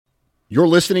You're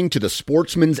listening to the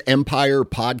Sportsman's Empire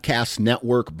Podcast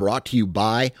Network, brought to you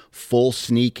by Full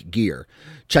Sneak Gear.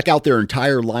 Check out their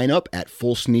entire lineup at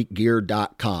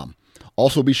fullsneakgear.com.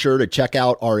 Also be sure to check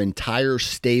out our entire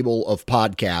stable of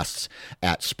podcasts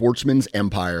at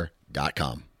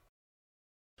sportsmansempire.com.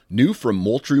 New from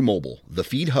Moultrie Mobile, the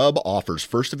Feed Hub offers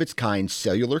first-of-its-kind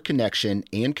cellular connection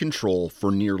and control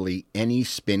for nearly any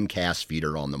spin cast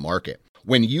feeder on the market.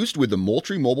 When used with the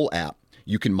Moultrie Mobile app,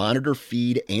 you can monitor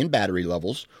feed and battery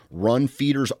levels, run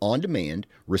feeders on demand,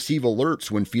 receive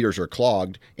alerts when feeders are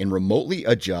clogged, and remotely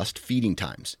adjust feeding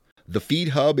times. The Feed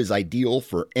Hub is ideal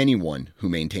for anyone who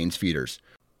maintains feeders.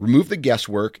 Remove the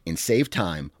guesswork and save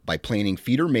time by planning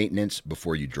feeder maintenance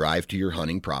before you drive to your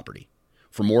hunting property.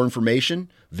 For more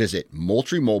information, visit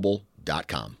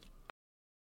MoultrieMobile.com.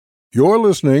 You're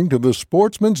listening to the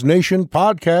Sportsman's Nation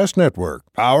Podcast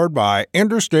Network, powered by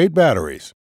Interstate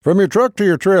Batteries. From your truck to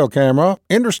your trail camera,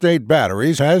 Interstate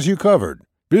Batteries has you covered.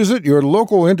 Visit your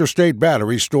local Interstate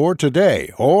Battery store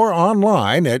today or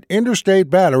online at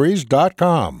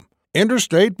interstatebatteries.com.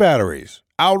 Interstate Batteries,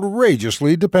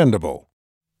 outrageously dependable.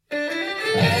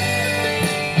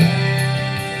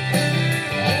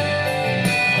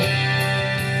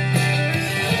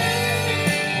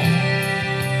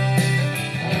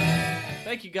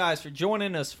 Thank you guys for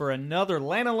joining us for another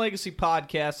Land and Legacy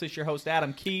podcast. This is your host,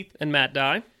 Adam Keith. And Matt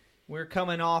Dye. We're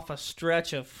coming off a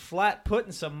stretch of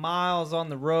putting some miles on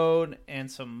the road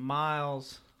and some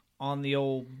miles on the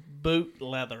old boot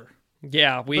leather.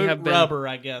 Yeah, we have been rubber,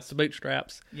 I guess. The boot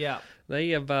straps. Yeah.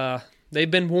 They've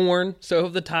been worn, so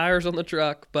have the tires on the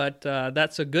truck, but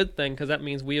that's a good thing because that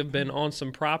means we have been on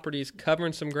some properties,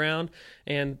 covering some ground,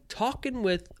 and talking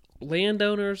with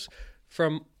landowners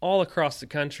from all across the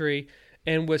country.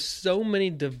 And with so many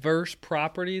diverse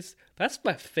properties, that's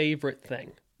my favorite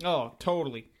thing. Oh,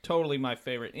 totally. Totally my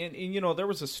favorite. And you know, there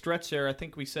was a stretch there, I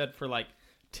think we said for like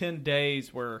 10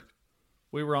 days where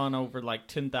we were on over like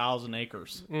 10,000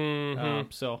 acres.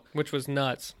 Mm-hmm. Which was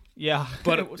nuts. Yeah.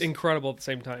 But it was incredible at the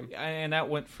same time. And that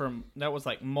was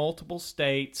like multiple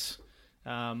states,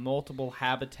 multiple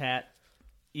habitat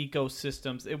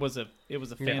ecosystems. It was a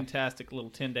fantastic little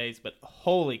 10 days, but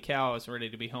holy cow, I was ready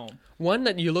to be home. One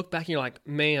that you look back and you're like,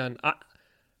 man,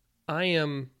 I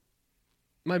am,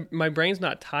 my brain's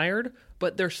not tired,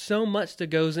 but there's so much that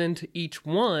goes into each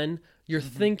one. You're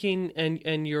thinking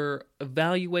and you're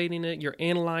evaluating it, you're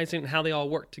analyzing how they all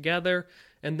work together,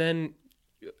 and then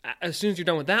as soon as you're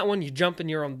done with that one, you jump and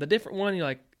you're on the different one, you're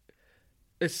like,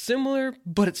 it's similar,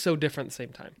 but it's so different at the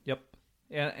same time. Yep.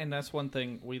 And that's one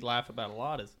thing we laugh about a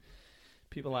lot is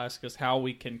people ask us how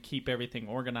we can keep everything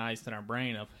organized in our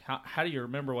brain of how do you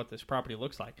remember what this property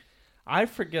looks like? I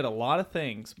forget a lot of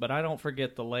things, but I don't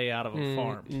forget the layout of a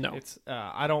farm. No. It's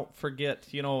I don't forget,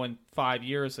 in 5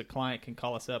 years a client can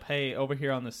call us up, hey, over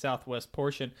here on the southwest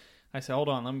portion. I say, hold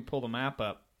on, let me pull the map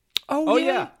up. Oh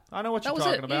yeah. I know what you're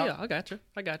talking about. Yeah, I got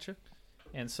you.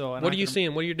 And so, what are you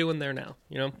seeing? What are you doing there now?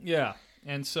 Yeah.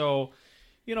 And so,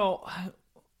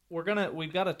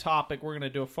 we've got a topic. We're going to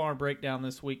do a farm breakdown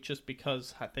this week just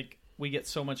because I think we get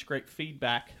so much great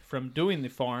feedback from doing the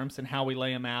farms and how we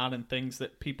lay them out and things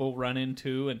that people run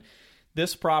into. And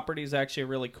this property is actually a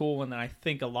really cool one that I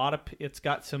think it's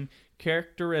got some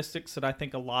characteristics that I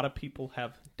think a lot of people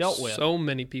have dealt with. So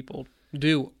many people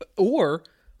do or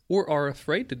are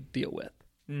afraid to deal with.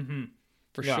 Mm-hmm.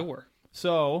 For sure.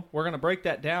 So we're going to break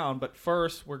that down. But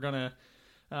first, we're going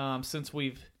to, since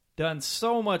we've done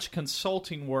so much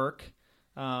consulting work,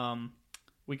 we kind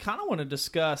of want to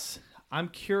discuss. I'm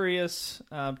curious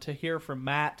to hear from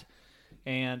Matt,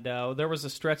 and there was a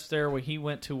stretch there where he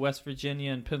went to West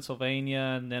Virginia and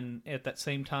Pennsylvania, and then at that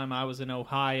same time I was in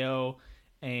Ohio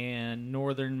and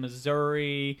northern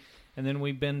Missouri, and then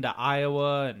we've been to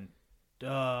Iowa and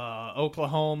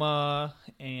Oklahoma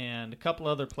and a couple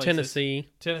other places.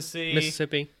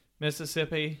 Tennessee,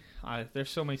 Mississippi. There's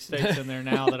so many states in there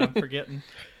now that I'm forgetting.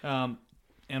 And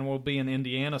we'll be in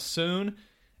Indiana soon.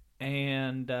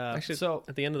 And actually, so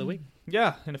at the end of the week.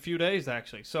 Yeah, in a few days,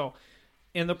 actually. So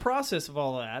in the process of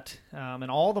all that and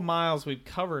all the miles we've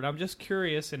covered, I'm just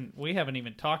curious, and we haven't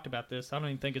even talked about this. I don't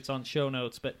even think it's on show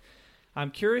notes, but I'm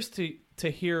curious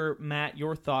to hear, Matt,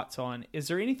 your thoughts on, is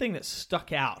there anything that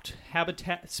stuck out?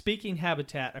 Speaking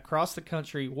habitat across the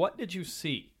country, what did you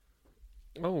see?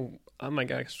 Oh my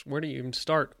gosh, where do you even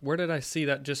start? Where did I see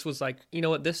that just was like, you know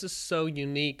what, this is so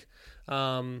unique.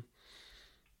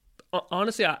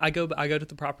 Honestly, I go to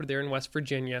the property there in West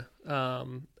Virginia,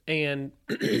 and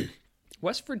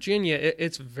West Virginia,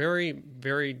 it's very,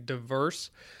 very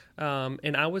diverse,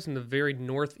 and I was in the very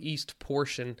northeast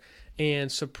portion,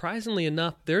 and surprisingly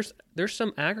enough, there's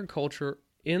some agriculture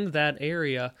in that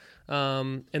area,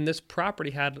 And this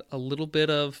property had a little bit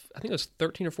of, I think it was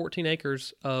 13 or 14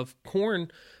 acres of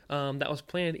corn that was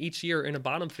planted each year in a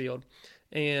bottom field.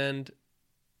 And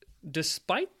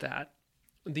despite that,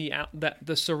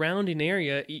 the surrounding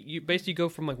area, you basically go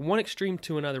from like one extreme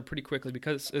to another pretty quickly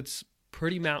because it's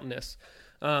pretty mountainous.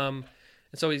 And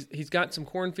so he's got some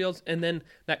cornfields, and then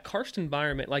that karst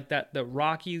environment, like the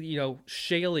rocky,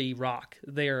 shaly rock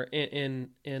there in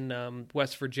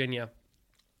West Virginia,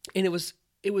 and it was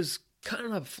kind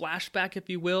of a flashback, if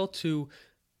you will, to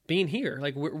being here.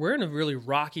 Like we're in a really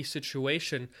rocky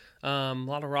situation, a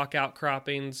lot of rock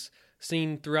outcroppings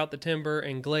seen throughout the timber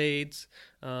and glades,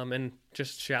 and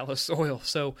just shallow soil.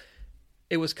 So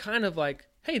it was kind of like,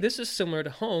 hey, this is similar to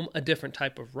home, a different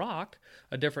type of rock,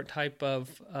 a different type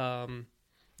of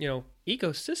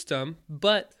ecosystem,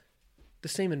 but the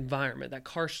same environment, that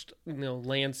karst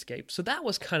landscape. So that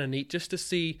was kind of neat just to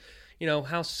see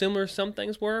how similar some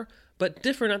things were, but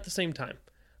different at the same time.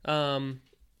 And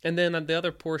then the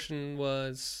other portion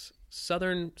was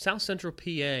South Central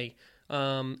PA,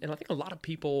 and I think a lot of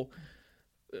people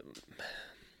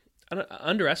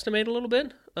underestimate a little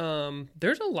bit.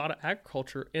 There's a lot of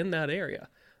agriculture in that area.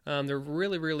 There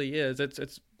really, really is.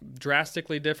 It's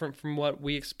drastically different from what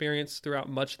we experience throughout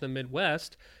much of the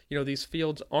Midwest. These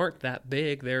fields aren't that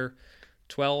big. They're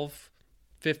 12,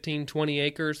 15, 20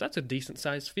 acres. That's a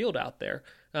decent-sized field out there.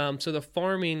 So the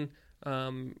farming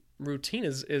routine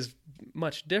is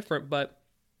much different, but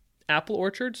apple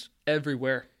orchards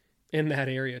everywhere in that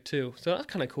area too. So that's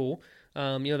kind of cool.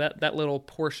 That little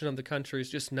portion of the country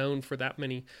is just known for that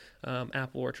many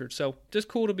apple orchards. So just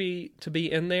cool to be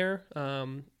in there,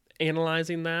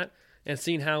 analyzing that and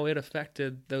seeing how it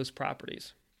affected those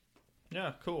properties.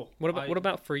 Yeah, cool. What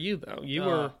about for you though?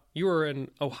 You were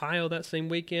in Ohio that same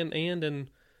weekend and in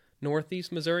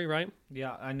Northeast Missouri, right?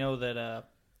 Yeah, I know that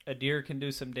a deer can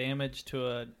do some damage to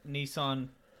a Nissan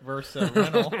Versa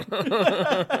rental.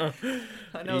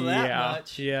 I know that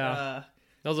much. Yeah.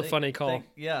 That was a funny call.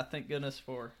 Thank goodness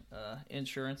for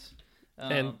insurance.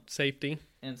 And safety.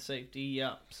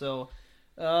 Yeah. So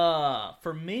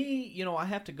for me, I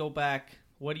have to go back.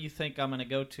 What do you think I'm going to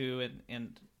go to?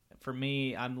 And for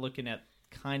me, I'm looking at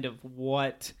kind of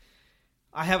what...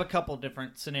 I have a couple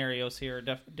different scenarios here,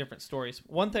 different stories.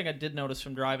 One thing I did notice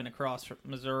from driving across from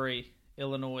Missouri,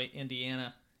 Illinois,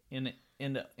 Indiana, and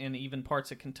even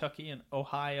parts of Kentucky and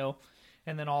Ohio,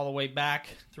 and then all the way back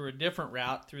through a different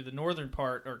route through the northern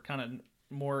part, or kind of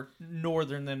more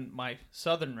northern than my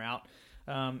southern route,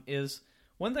 is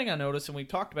one thing I noticed, and we've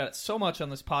talked about it so much on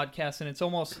this podcast, and it's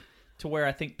almost to where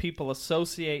I think people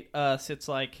associate us. It's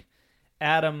like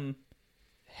Adam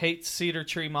hates cedar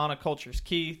tree monocultures,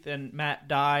 Keith, and Matt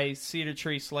dies Cedar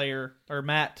Tree Slayer, or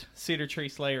Matt Cedar Tree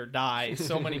Slayer dies.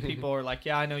 So many people are like,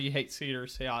 yeah, I know you hate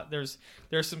cedars. Yeah, there's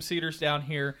some cedars down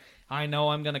here. I know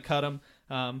I'm going to cut them.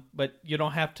 But you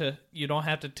don't have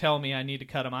to tell me I need to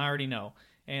cut them. I already know.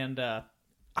 And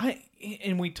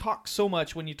we talk so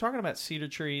much when you're talking about cedar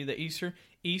tree, the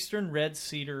eastern red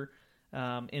cedar,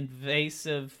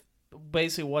 invasive,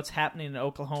 basically what's happening in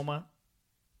Oklahoma.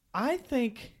 I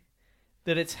think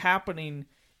that it's happening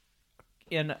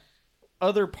in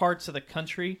other parts of the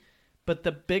country, but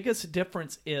the biggest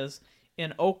difference is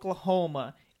in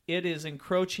Oklahoma, it is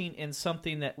encroaching in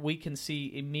something that we can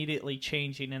see immediately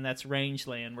changing, and that's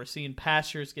rangeland. We're seeing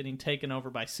pastures getting taken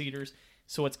over by cedars,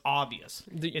 so it's obvious.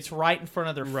 It's right in front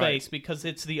of their face because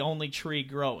it's the only tree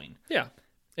growing. Yeah,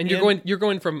 and you're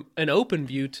going from an open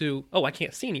view to, I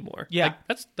can't see anymore. Yeah,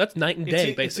 like, that's night and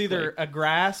day. Basically, it's either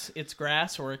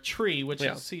grass, or a tree, which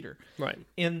is cedar. Right.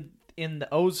 In the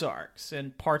Ozarks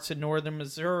and parts of northern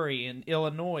Missouri and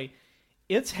Illinois,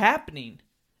 it's happening,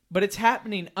 but it's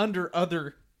happening under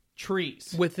other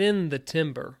trees within the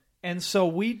timber, and so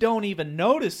we don't even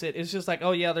notice it. It's just like,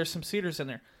 oh yeah, there's some cedars in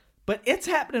there, but it's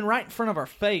happening right in front of our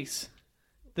face,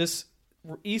 this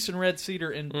eastern red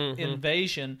cedar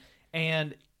invasion.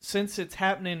 And since it's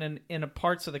happening in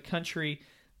parts of the country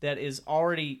that is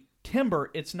already timber,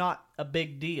 it's not a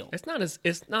big deal. It's not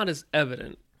as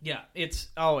evident. Yeah,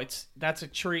 that's a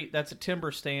tree, that's a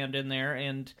timber stand in there,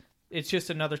 and it's just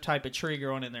another type of tree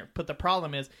growing in there. But the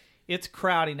problem is, it's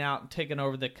crowding out and taking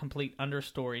over the complete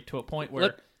understory to a point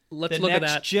where the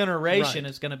next generation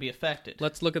is going to be affected.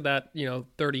 Let's look at that.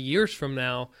 30 years from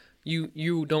now,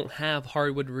 you don't have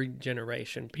hardwood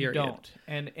regeneration. Period. You don't.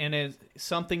 And as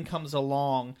something comes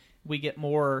along, we get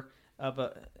more of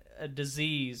a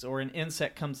disease or an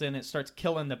insect comes in and starts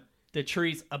killing the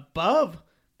trees above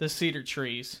the cedar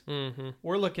trees. Mm-hmm.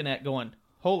 We're looking at going,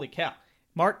 holy cow!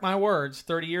 Mark my words.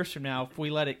 30 years from now, if we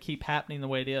let it keep happening the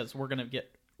way it is, we're going to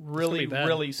get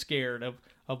really scared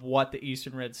of what the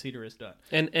Eastern Red Cedar has done.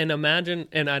 And imagine,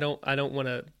 and I don't want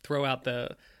to throw out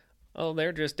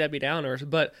they're just Debbie Downers,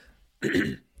 but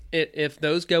if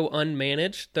those go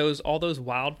unmanaged, all those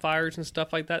wildfires and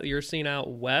stuff like that you're seeing out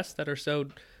west that are so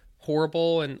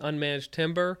horrible and unmanaged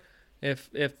timber, if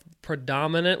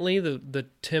predominantly the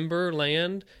timber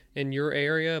land in your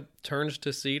area turns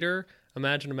to cedar,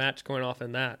 imagine a match going off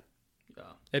in that. Yeah.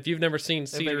 If you've never seen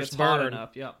cedars it's hot burn,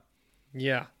 enough,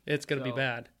 yeah, it's going to be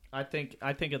bad. I think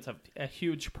it's a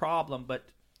huge problem, but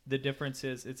the difference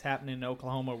is it's happening in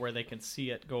Oklahoma where they can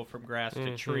see it go from grass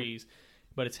to trees,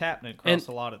 but it's happening across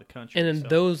a lot of the country. And in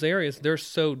those areas,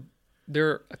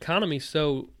 their economy's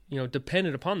so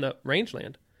dependent upon the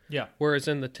rangeland. Yeah. Whereas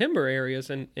in the timber areas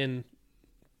in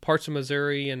parts of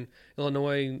Missouri and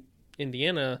Illinois,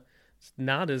 Indiana, it's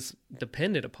not as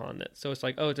dependent upon it. So it's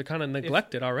like, it's kind of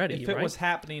neglected already. If it was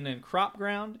happening in crop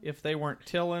ground, if they weren't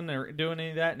tilling or doing any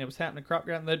of that, and it was happening in crop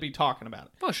ground, they'd be talking about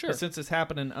it. Oh, sure. But since it's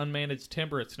happening in unmanaged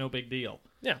timber, it's no big deal.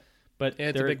 Yeah. But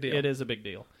it's a big deal. It is a big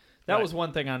deal. That was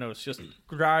one thing I noticed. Just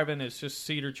driving, it's just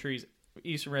cedar trees,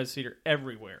 Eastern Red Cedar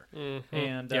everywhere.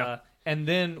 Mm-hmm. And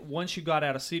then once you got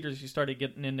out of cedars, you started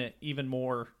getting into even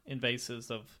more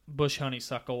invasives of bush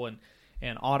honeysuckle and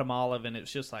autumn olive, and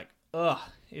it's just like,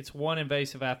 it's one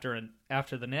invasive after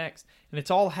the next, and it's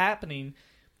all happening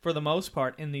for the most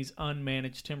part in these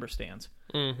unmanaged timber stands.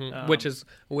 Mm-hmm.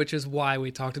 Which is why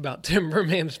we talked about timber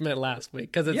management last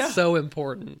week, because it's so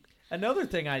important. Another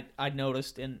thing I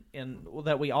noticed in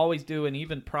that we always do, and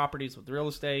even properties with real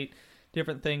estate,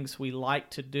 different things we like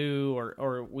to do,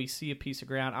 or we see a piece of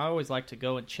ground, I always like to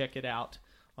go and check it out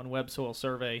on Web Soil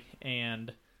Survey,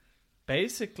 and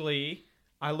basically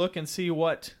I look and see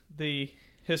what the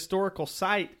historical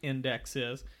site index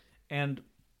is, and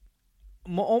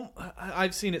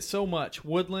I've seen it so much.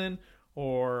 Woodland,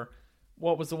 or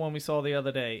what was the one we saw the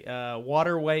other day?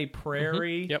 Waterway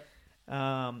Prairie. Mm-hmm. Yep.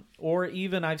 Or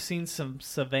even I've seen some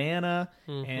savanna,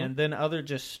 and then other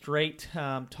just straight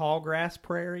tall grass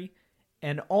prairie.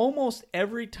 And almost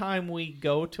every time we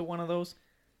go to one of those,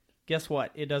 guess what?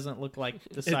 It doesn't look like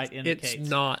the site indicates. It's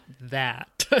not that.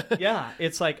 Yeah,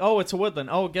 it's like, it's a woodland.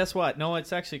 Oh, guess what? No,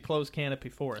 it's actually closed canopy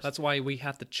forest. That's why we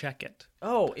have to check it.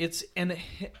 Oh, it's and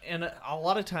a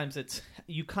lot of times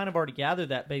you kind of already gathered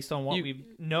that based on what we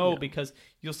know, because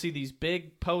you'll see these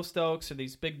big post oaks or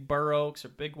these big bur oaks or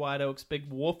big white oaks, big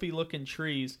woofy looking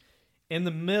trees in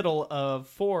the middle of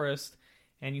forest,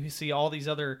 and you see all these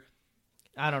other,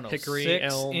 I don't know, hickory,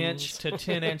 6-inch to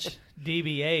 10-inch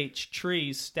DBH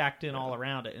trees stacked in all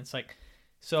around it. And it's like,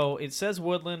 so it says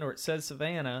woodland or it says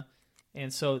savanna,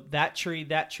 and so that tree,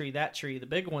 the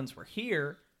big ones were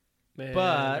here,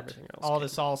 but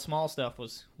all small stuff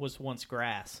was once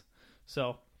grass.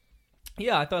 So,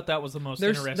 yeah, I thought that was the most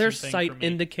interesting there's thing site for me.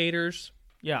 indicators.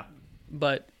 Yeah.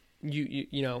 But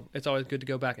you know, it's always good to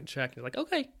go back and check. You're like,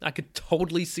 okay, I could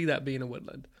totally see that being a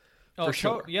woodland. For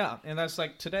sure. Yeah, and that's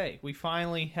like today. We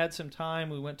finally had some time.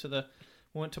 We went to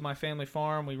my family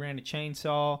farm. We ran a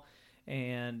chainsaw,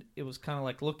 and it was kind of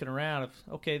like looking around of,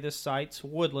 okay, this site's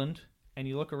woodland, and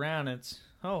you look around and it's,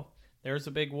 there's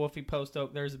a big woofy post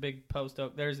oak, there's a big post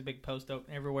oak, there's a big post oak,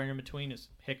 and everywhere in between is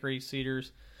hickory,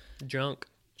 cedars, junk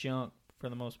for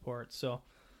the most part. So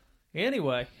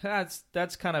anyway,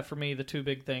 that's kind of for me the two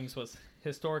big things was,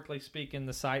 historically speaking,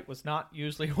 the site was not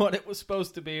usually what it was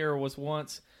supposed to be or was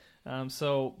once.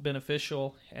 So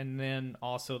beneficial, and then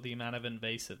also the amount of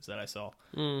invasives that I saw.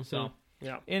 Mm-hmm. So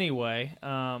yeah. Anyway,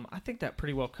 I think that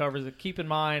pretty well covers it. Keep in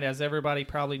mind, as everybody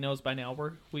probably knows by now,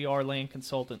 we are land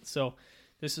consultants. So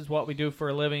this is what we do for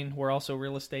a living. We're also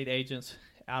real estate agents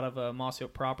out of Mossy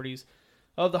Oak Properties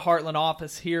of the Heartland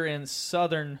office here in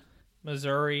southern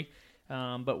Missouri.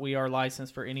 But we are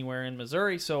licensed for anywhere in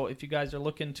Missouri. So if you guys are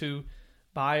looking to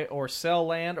buy or sell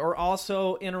land, or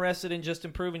also interested in just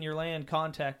improving your land,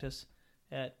 contact us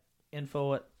at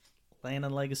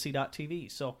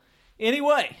info@landandlegacy.tv. So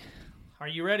anyway, are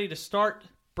you ready to start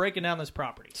breaking down this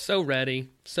property? So ready,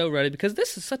 because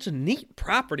this is such a neat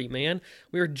property, man.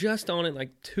 We were just on it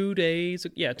like 2 days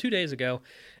ago,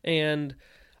 and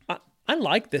I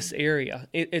like this area.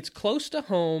 It's close to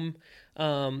home,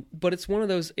 but it's one of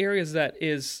those areas that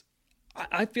is,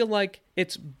 I feel like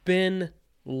it's been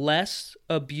less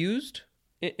abused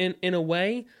in a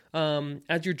way.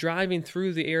 As you're driving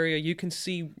through the area, you can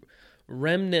see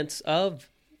remnants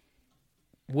of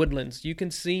woodlands. You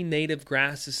can see native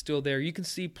grass is still there. You can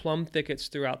see plum thickets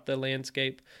throughout the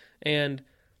landscape, and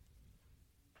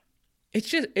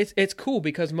it's cool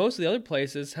because most of the other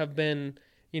places have been,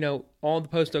 all the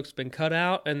post oaks been cut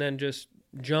out, and then just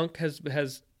junk has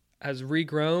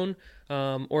regrown,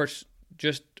 or it's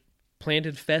just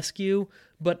planted fescue.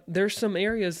 But there's some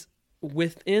areas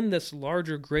within this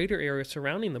larger, greater area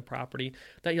surrounding the property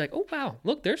that you're like, oh wow,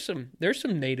 look, there's some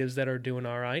natives that are doing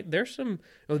all right. There's some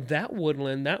that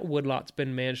woodland, that woodlot's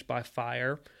been managed by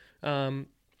fire.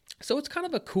 So it's kind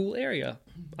of a cool area.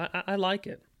 I like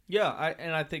it. Yeah,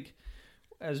 I think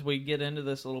as we get into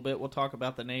this a little bit, we'll talk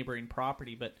about the neighboring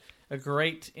property, but a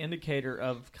great indicator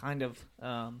of kind of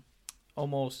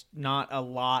almost not a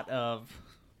lot of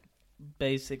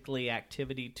basically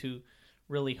activity to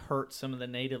really hurt some of the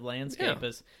native landscape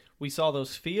is we saw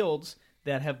those fields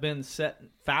that have been set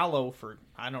fallow for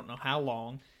I don't know how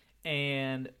long,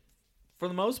 and for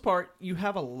the most part you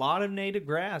have a lot of native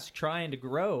grass trying to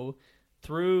grow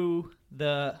through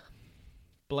the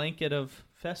blanket of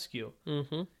fescue.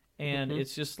 Mm-hmm. And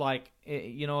it's just like,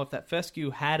 if that fescue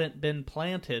hadn't been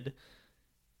planted,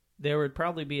 there would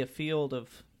probably be a field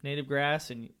of native grass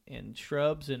and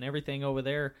shrubs and everything over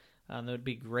there. That would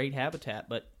be great habitat,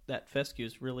 but that fescue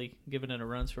is really giving it a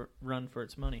run for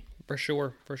its money. For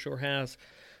sure has.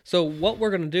 So what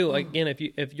we're going to do, again,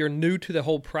 if you're new to the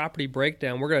whole property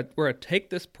breakdown, we're gonna take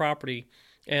this property,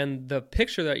 and the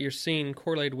picture that you're seeing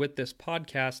correlated with this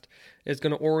podcast is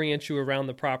going to orient you around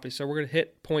the property. So we're going to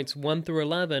hit points 1 through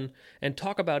 11 and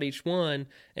talk about each one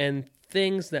and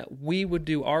things that we would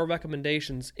do, our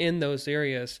recommendations in those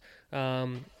areas,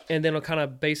 and then it'll kind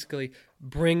of basically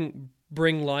bring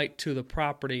light to the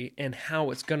property and how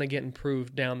it's going to get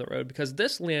improved down the road. Because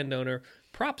this landowner,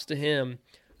 props to him,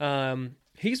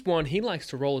 he likes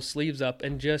to roll his sleeves up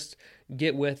and just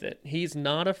get with it. He's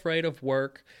not afraid of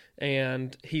work,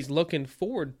 and he's looking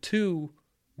forward to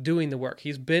doing the work.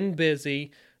 He's been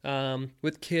busy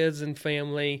with kids and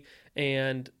family,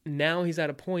 and now he's at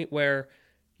a point where,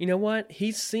 you know what,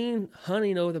 he's seen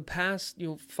hunting over the past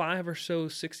 5 or so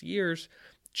 6 years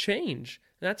change.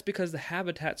 And that's because the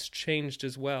habitat's changed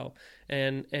as well,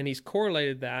 and he's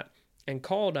correlated that and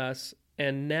called us,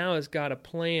 and now has got a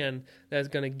plan that's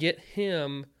going to get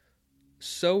him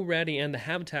so ready and the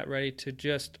habitat ready to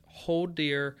just hold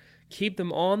deer, keep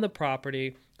them on the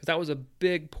property, because that was a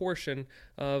big portion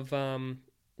of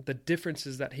the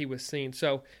differences that he was seeing.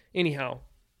 So anyhow,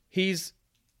 he's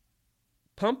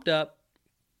pumped up,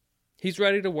 he's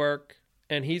ready to work,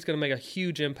 and he's going to make a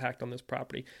huge impact on this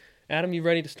property. Adam, you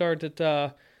ready to start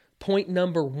at point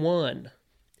number 1,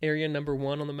 area number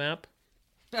 1 on the map?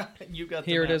 You got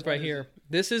here. It is right here.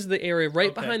 This is the area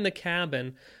right behind the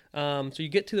cabin. So you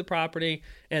get to the property,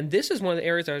 and this is one of the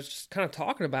areas I was just kind of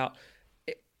talking about.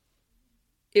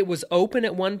 It was open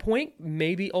at one point,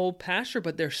 maybe old pasture,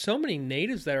 but there's so many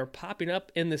natives that are popping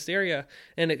up in this area,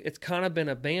 and it's kind of been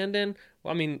abandoned.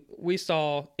 I mean, we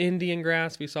saw Indian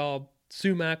grass, we saw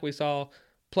sumac, we saw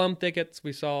plum thickets,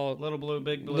 we saw little blue,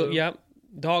 big blue. Yep,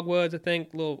 dogwoods. I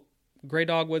think little gray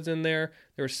dogwoods in there.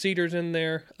 There were cedars in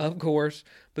there, of course,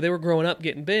 but they were growing up,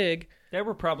 getting big. There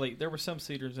were some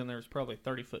cedars in there that's probably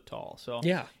 30 foot tall. So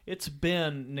yeah, it's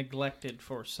been neglected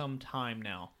for some time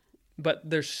now. But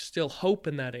there's still hope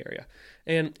in that area,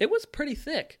 and it was pretty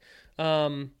thick.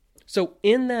 So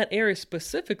in that area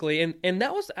specifically, and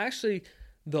that was actually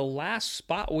the last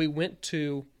spot we went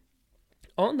to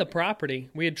on the property.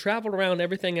 We had traveled around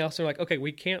everything else, and we're like, okay,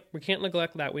 we can't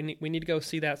neglect that. We need to go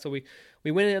see that. So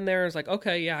we went in there, and it's like,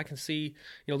 okay, yeah, I can see,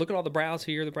 look at all the browse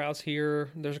here,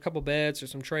 there's a couple beds,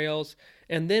 there's some trails.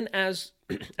 And then as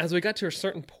we got to a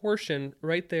certain portion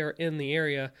right there in the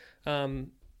area,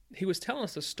 he was telling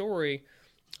us a story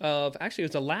of, actually, it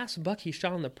was the last buck he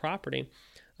shot on the property,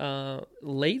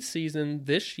 late season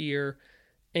this year.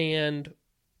 And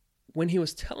when he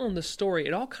was telling the story,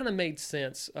 it all kind of made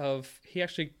sense of, he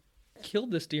actually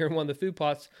killed this deer in one of the food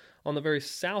plots on the very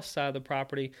south side of the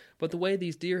property. But the way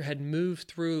these deer had moved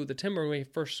through the timber when we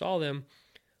first saw them,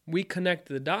 we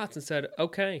connected the dots and said,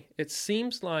 okay, it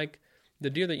seems like the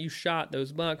deer that you shot,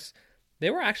 those bucks, they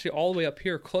were actually all the way up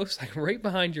here close, like right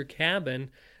behind your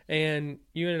cabin, and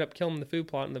you ended up killing the food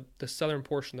plot in the southern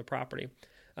portion of the property.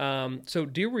 So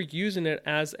deer were using it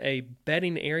as a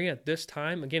bedding area at this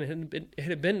time. Again, it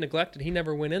had been neglected. He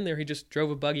never went in there. He just drove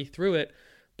a buggy through it,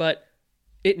 but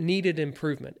it needed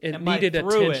improvement. It needed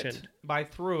attention. By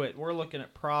through it, we're looking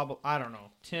at probably,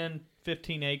 10,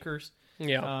 15 acres.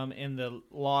 Yeah. And the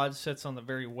lodge sits on the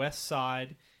very west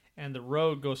side, and the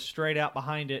road goes straight out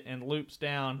behind it and loops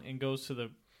down and goes to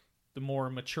the more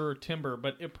mature timber,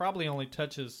 but it probably only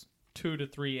touches 2 to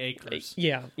 3 acres.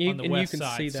 Yeah, on the west you can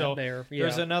side. see that so there. Yeah.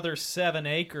 There's another 7 to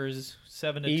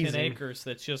 10 Easy. acres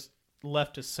that's just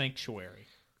left as sanctuary.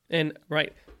 And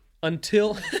right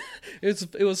until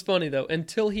it was funny though.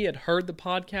 Until he had heard the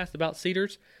podcast about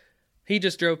cedars, he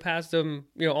just drove past them,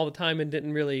 all the time and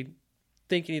didn't really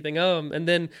think anything of them. And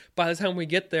then by the time we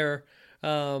get there,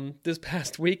 this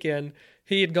past weekend,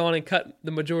 he had gone and cut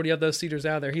the majority of those cedars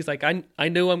out of there. He's like, I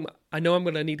know I'm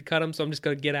going to need to cut them, so I'm just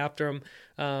going to get after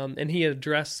them. And he had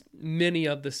addressed many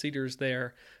of the cedars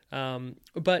there.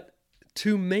 But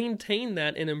to maintain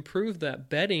that and improve that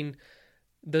bedding,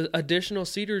 the additional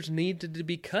cedars needed to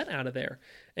be cut out of there.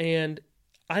 And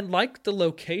I liked the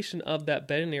location of that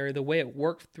bedding area, the way it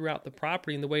worked throughout the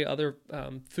property and the way other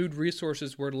food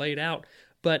resources were laid out.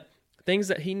 But things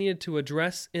that he needed to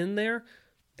address in there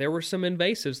were some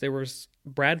invasives. There was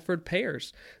Bradford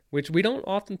pears, which we don't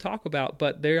often talk about,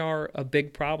 but they are a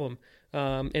big problem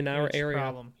in our area.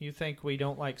 Problem? You think we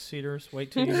don't like cedars?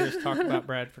 Wait till you hear us talk about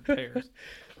Bradford pears.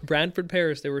 Bradford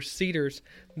pears. There were cedars.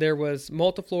 There was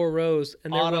multiflora rose,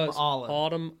 and there was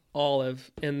autumn olive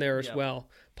in there as well.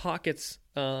 Pockets.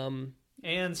 And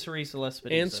Cerisa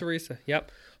lespedeza. And Cerisa,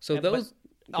 yep. So those...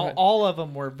 All of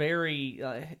them were very,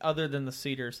 other than the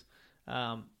cedars,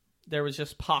 there was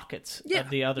just pockets of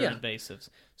the other invasives.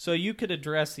 So you could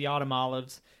address the autumn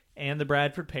olives and the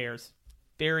Bradford pears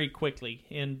very quickly.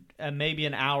 In maybe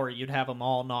an hour, you'd have them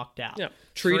all knocked out. Yeah,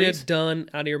 treated, done,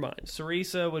 out of your mind.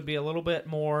 Cerisa would be a little bit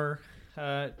more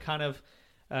kind of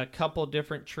a couple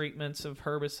different treatments of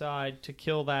herbicide to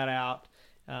kill that out.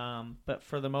 But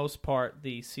for the most part,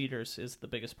 the cedars is the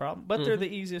biggest problem. But they're the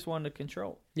easiest one to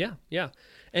control. Yeah, yeah.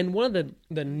 And one of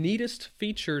the neatest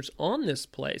features on this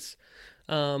place,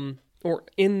 or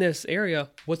in this area,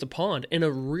 was a pond, and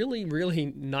a really,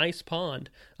 really nice pond.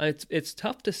 It's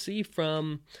tough to see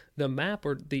from the map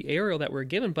or the aerial that we're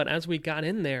given, but as we got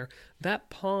in there, that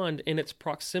pond in its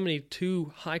proximity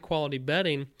to high-quality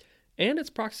bedding and its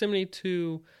proximity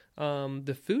to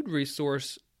the food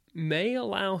resource may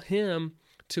allow him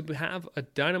to have a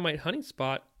dynamite hunting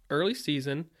spot early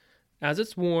season as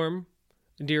it's warm,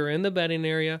 deer in the bedding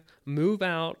area, move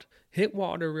out, hit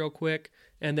water real quick,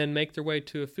 and then make their way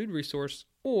to a food resource.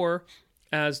 Or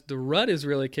as the rut is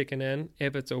really kicking in,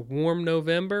 if it's a warm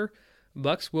November,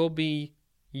 bucks will be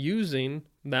using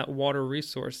that water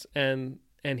resource. And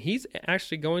he's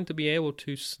actually going to be able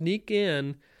to sneak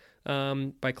in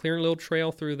by clearing a little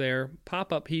trail through there,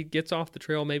 pop up. He gets off the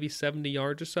trail maybe 70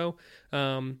 yards or so,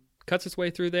 cuts his way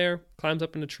through there, climbs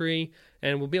up in a tree,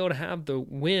 and will be able to have the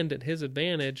wind at his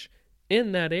advantage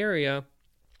in that area.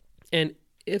 And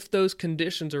if those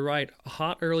conditions are right, a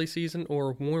hot early season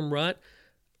or warm rut,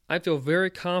 I feel very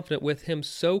confident with him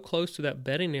so close to that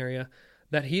bedding area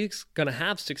that he's going to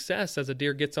have success as a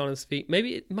deer gets on his feet.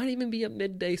 Maybe it might even be a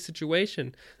midday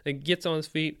situation. It gets on his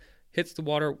feet, hits the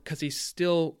water because he's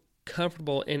still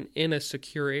comfortable in a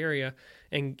secure area,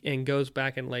 and goes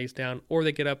back and lays down. Or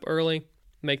they get up early,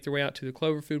 make their way out to the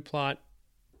clover food plot.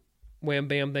 Wham,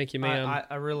 bam, thank you, ma'am.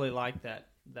 I really like that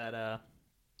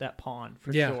pond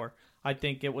for sure. I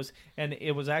think it was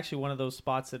actually one of those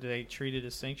spots that they treated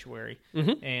as sanctuary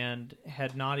and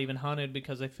had not even hunted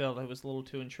because they felt it was a little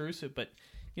too intrusive. But,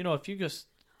 if you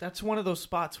that's one of those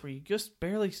spots where you just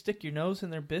barely stick your nose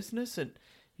in their business and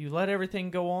you let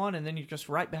everything go on, and then you're just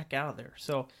right back out of there.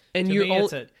 So, and to me,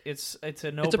 it's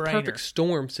a no-brainer. It's a perfect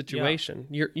storm situation.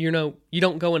 Yeah. You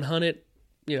don't go and hunt it,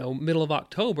 middle of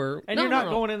October. And you're not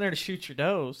going in there to shoot your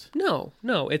does. No.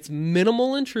 It's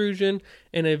minimal intrusion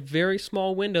in a very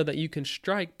small window that you can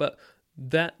strike, but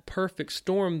that perfect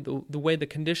storm, the way the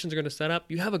conditions are going to set up,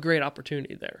 you have a great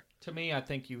opportunity there. To me, I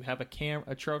think you have a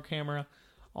trail camera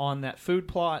on that food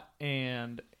plot,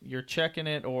 and you're checking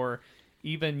it, or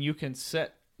even you can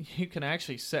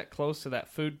actually set close to that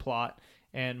food plot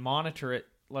and monitor it,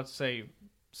 let's say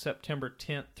September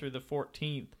 10th through the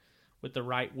 14th with the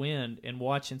right wind, and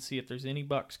watch and see if there's any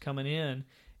bucks coming in.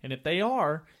 And if they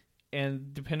are,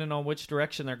 and depending on which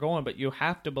direction they're going, but you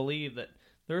have to believe that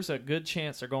there's a good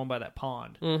chance they're going by that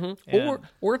pond. Mm-hmm.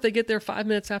 Or if they get there 5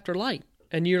 minutes after light,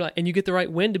 and you get the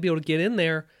right wind to be able to get in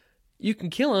there, you can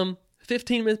kill them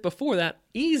 15 minutes before that,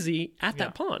 easy at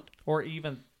that pond. Or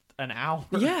even an hour.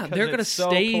 Yeah, they're going to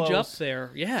stage up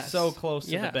there. Yes. So close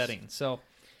to the bedding. So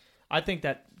I think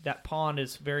that pond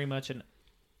is very much an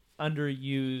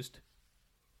underused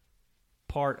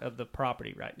part of the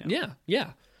property right now.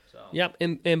 Yeah. So. Yep,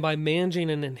 and by managing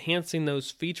and enhancing those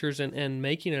features and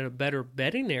making it a better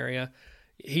bedding area,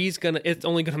 it's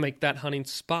only gonna make that hunting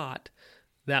spot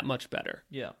that much better.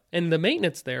 Yeah. And the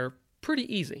maintenance there,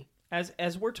 pretty easy.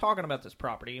 As we're talking about this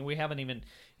property, and we haven't even,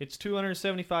 it's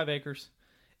 275 acres,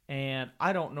 and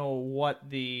I don't know what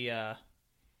the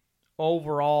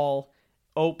overall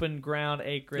open ground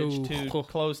acreage to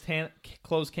closed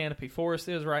canopy forest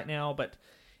is right now, but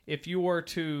if you were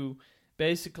to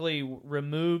basically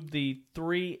remove the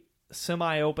 3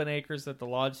 semi-open acres that the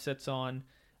lodge sits on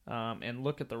and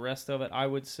look at the rest of it, I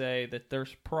would say that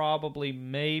there's probably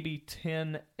maybe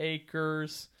 10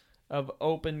 acres of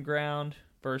open ground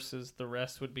versus the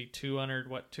rest would be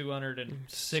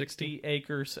 260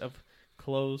 acres of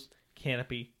closed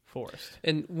canopy forest.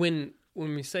 And when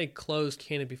we say closed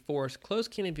canopy forest,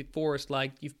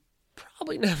 like you've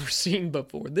probably never seen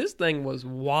before. This thing was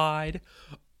wide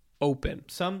open.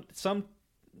 Some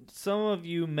of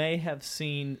you may have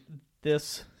seen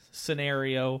this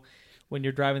scenario when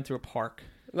you're driving through a park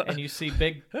and you see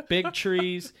big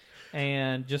trees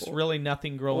and just really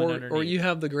nothing growing underneath. Or you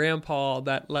have the grandpa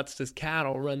that lets his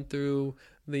cattle run through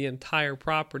the entire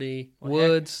property,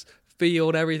 woods,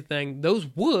 field, everything. Those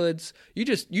woods, you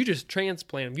just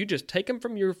transplant them. You just take them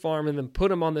from your farm and then put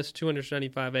them on this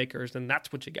 275 acres, and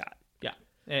that's what you got. Yeah,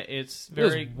 it's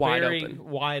very wide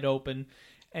wide open.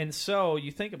 And so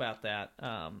you think about that.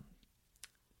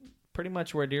 Pretty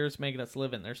much where deer's making its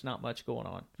living, there's not much going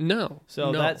on. No.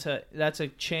 So that's a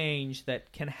change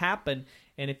that can happen.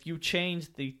 And if you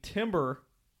change the timber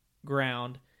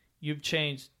ground, you've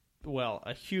changed, well,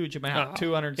 a huge amount,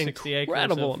 260 acres.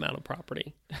 Incredible amount of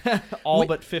property.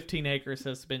 But 15 acres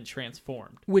has been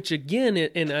transformed. Which again,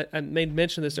 and I made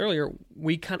mention of this earlier,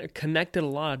 we kind of connected a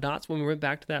lot of dots when we went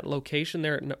back to that location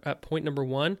there at point number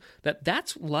 1,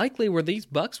 that's likely where these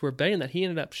bucks were bedding that he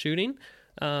ended up shooting.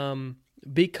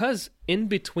 Because in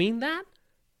between that,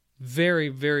 very,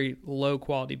 very low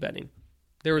quality bedding.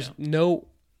 There was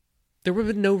there would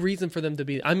have been no reason for them to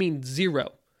be. I mean,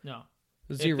 zero. No.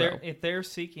 Zero. If they're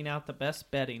seeking out the best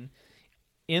bedding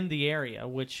in the area,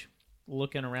 which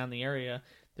looking around the area,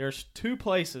 there's 2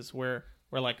 places where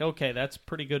we're like, okay, that's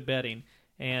pretty good bedding.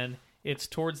 And it's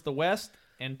towards the west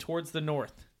and towards the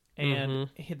north. And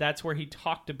that's where he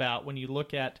talked about when you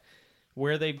look at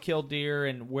where they've killed deer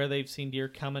and where they've seen deer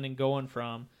coming and going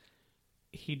from,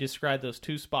 he described those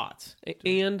 2 spots.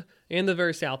 And the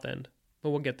very south end,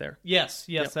 but we'll get there. Yes,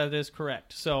 that is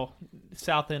correct. So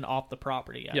south end off the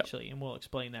property, actually, and we'll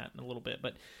explain that in a little bit.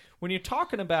 But when you're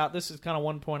talking about, this is kind of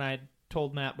one point I had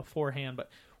told Matt beforehand, but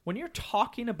when you're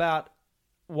talking about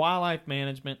wildlife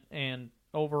management and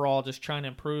overall just trying to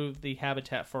improve the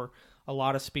habitat for a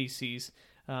lot of species,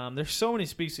 there's so many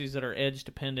species that are edge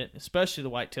dependent, especially the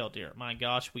white-tailed deer. My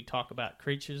gosh, we talk about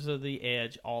creatures of the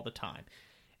edge all the time.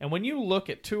 And when you look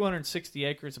at 260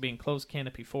 acres of being closed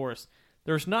canopy forest,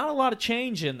 there's not a lot of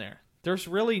change in there. There's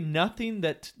really nothing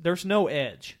there's no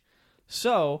edge.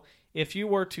 So if you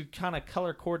were to kind of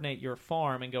color coordinate your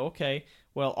farm and go, okay,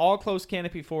 well, all closed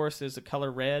canopy forest is the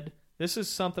color red. This is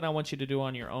something I want you to do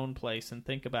on your own place and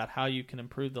think about how you can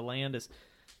improve the land is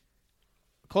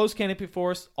closed canopy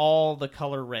forest, all the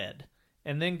color red.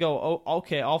 And then go, oh,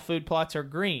 okay, all food plots are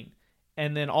green.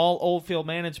 And then all old field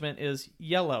management is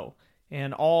yellow.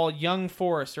 And all young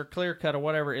forest or clear cut or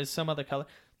whatever is some other color.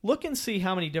 Look and see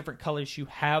how many different colors you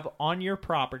have on your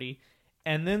property,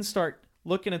 and then start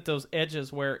looking at those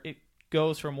edges where it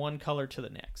goes from one color to the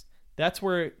next. That's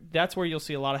where you'll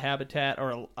see a lot of habitat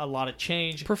or a lot of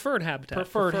change. Preferred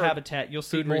habitat. You'll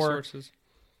see more resources.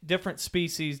 Different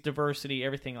species, diversity,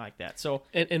 everything like that. So,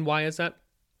 and why is that?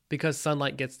 Because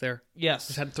sunlight gets there. Yes.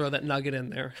 Just had to throw that nugget in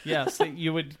there. Yes,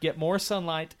 you would get more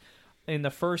sunlight in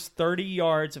the first 30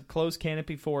 yards of closed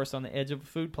canopy forest on the edge of a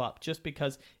food plot, just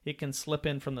because it can slip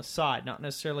in from the side, not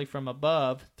necessarily from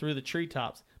above through the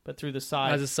treetops, but through the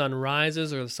side. As the sun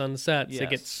rises or the sun sets,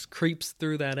 yes, it creeps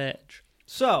through that edge.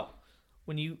 So,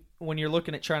 when you're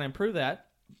looking at trying to improve that,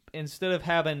 instead of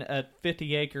having a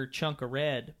 50-acre chunk of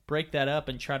red, break that up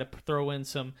and try to throw in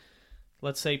some,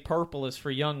 let's say purple is for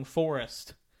young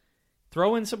forest.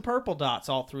 Throw in some purple dots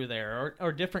all through there,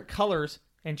 or different colors,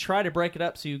 and try to break it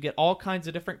up so you get all kinds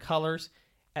of different colors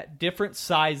at different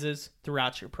sizes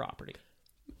throughout your property.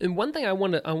 And one thing I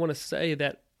want to say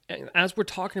that as we're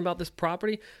talking about this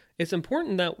property, it's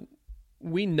important that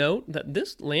we note that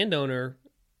this landowner,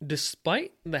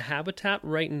 despite the habitat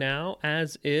right now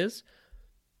as is,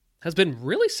 has been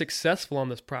really successful on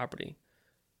this property.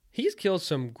 He's killed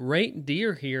some great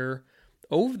deer here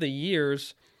over the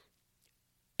years,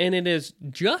 and it is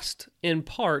just in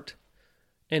part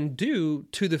and due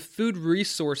to the food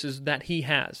resources that he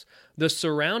has. The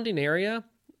surrounding area,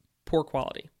 poor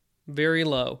quality, very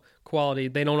low quality.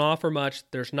 They don't offer much.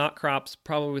 There's not crops.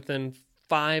 Probably within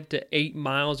 5 to 8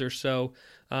 miles or so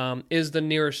is the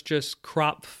nearest just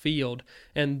crop field.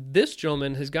 And this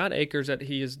gentleman has got acres that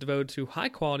he has devoted to high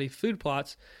quality food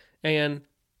plots, and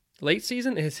late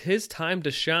season is his time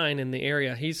to shine in the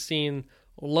area. He's seen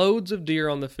loads of deer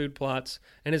on the food plots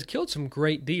and has killed some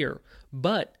great deer,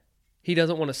 but he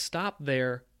doesn't want to stop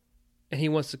there, and he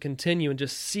wants to continue and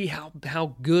just see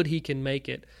how good he can make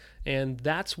it. And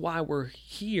that's why we're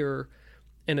here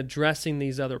and addressing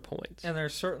these other points. And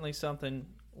there's certainly something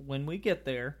when we get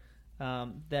there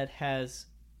that has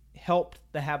helped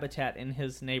the habitat in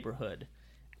his neighborhood.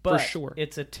 But sure.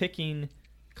 It's a ticking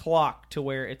clock to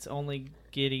where it's only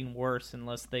getting worse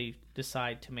unless they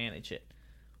decide to manage it,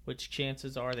 which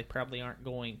chances are they probably aren't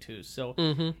going to. So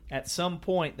at some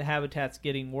point, the habitat's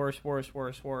getting worse,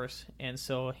 and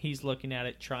so he's looking at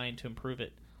it, trying to improve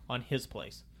it on his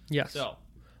place. Yes. So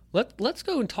let's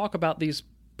go and talk about these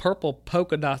purple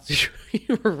polka dots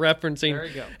you were referencing. There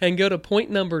you go. And go to point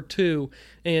number 2.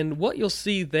 And what you'll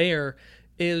see there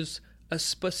is a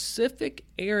specific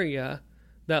area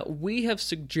that we have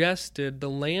suggested the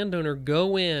landowner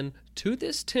go in to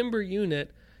this timber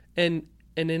unit and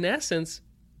in essence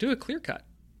do a clear cut.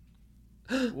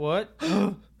 what?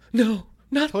 No,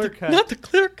 not Clear the cut. not the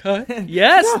clear cut.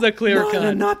 Yes, the clear cut.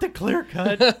 No, not the clear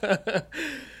cut.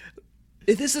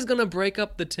 This is going to break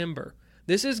up the timber.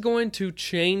 This is going to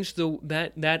change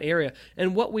that area.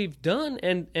 And what we've done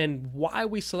and why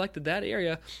we selected that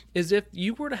area is if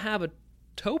you were to have a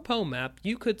topo map,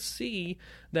 you could see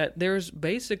that there's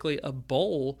basically a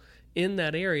bowl in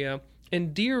that area,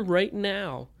 and deer right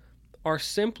now are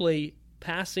simply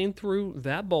passing through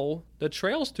that bowl. The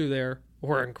trails through there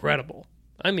were incredible.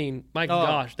 I mean, my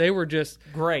gosh, they were just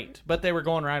great, but they were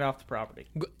going right off the property.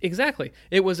 Exactly.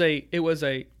 It was a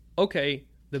okay,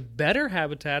 the better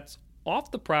habitats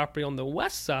off the property on the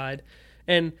west side,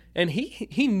 and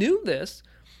he knew this,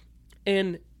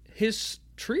 and his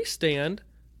tree stand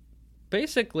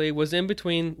basically was in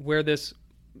between where this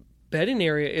bedding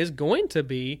area is going to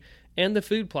be and the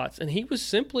food plots, and he was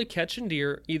simply catching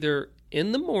deer either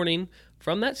in the morning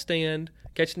from that stand,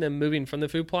 catching them moving from the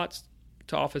food plots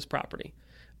to off his property,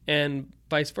 and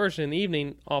vice versa in the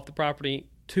evening off the property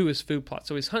to his food plot.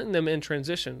 So he's hunting them in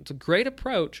transition. It's a great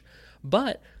approach,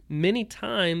 but many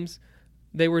times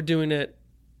they were doing it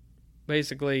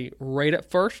basically right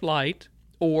at first light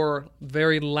or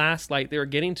very last light they were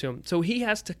getting to him. So he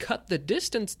has to cut the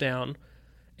distance down,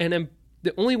 and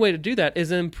the only way to do that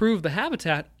is improve the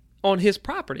habitat on his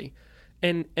property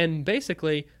and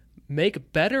basically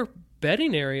make better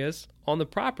bedding areas on the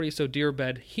property so deer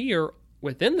bed here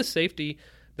within the safety,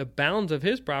 the bounds of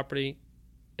his property,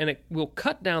 and it will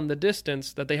cut down the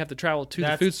distance that they have to travel to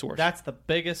the food source. That's the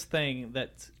biggest thing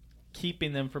that's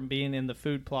keeping them from being in the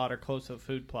food plot or close to the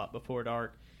food plot before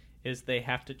dark is they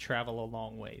have to travel a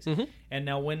long ways. And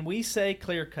now when we say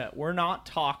clear cut, we're not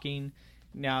talking...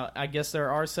 Now, I guess there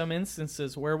are some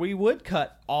instances where we would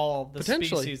cut all the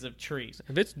species of trees.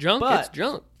 If it's junk, but it's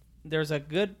junk. There's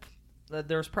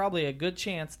probably a good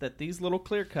chance that these little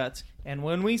clear cuts, and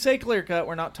when we say clear cut,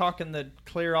 we're not talking the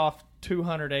clear off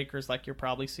 200 acres like you're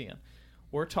probably seeing.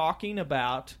 We're talking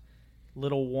about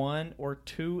little 1 or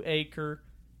 2 acre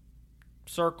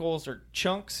circles or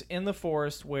chunks in the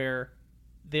forest where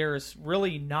there's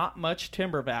really not much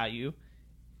timber value.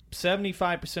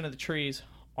 75% of the trees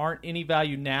aren't any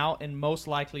value now and most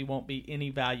likely won't be any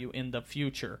value in the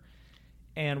future.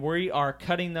 And we are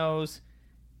cutting those,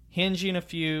 hinging a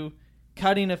few,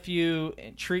 cutting a few,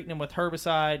 and treating them with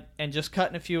herbicide, and just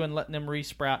cutting a few and letting them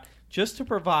resprout, just to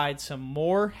provide some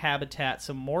more habitat,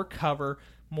 some more cover,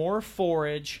 more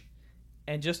forage,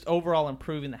 and just overall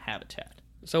improving the habitat.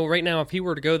 So right now, if he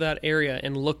were to go that area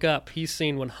and look up, he's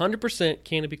seen 100%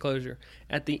 canopy closure.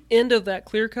 At the end of that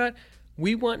clear cut,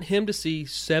 we want him to see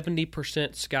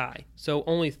 70% sky. So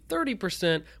only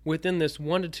 30% within this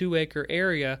 1 to 2 acre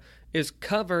area is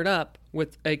covered up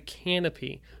with a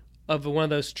canopy of one of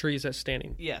those trees that's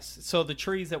standing. Yes. So the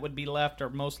trees that would be left are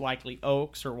most likely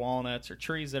oaks or walnuts or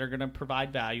trees that are going to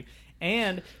provide value.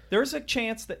 And there's a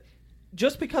chance that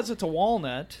just because it's a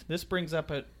walnut, this brings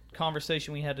up a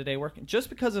conversation we had today working, just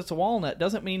because it's a walnut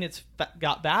doesn't mean it's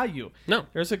got value. No.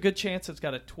 There's a good chance it's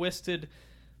got a twisted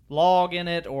log in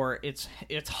it or it's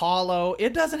hollow.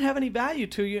 It doesn't have any value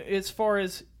to you as far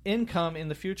as income in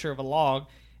the future of a log.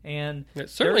 And it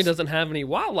certainly doesn't have any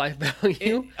wildlife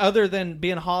value other than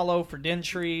being hollow for den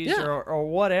trees or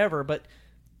whatever. But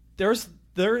there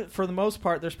for the most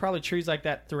part, there's probably trees like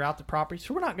that throughout the property.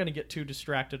 So we're not going to get too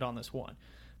distracted on this one.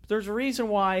 But there's a reason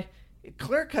why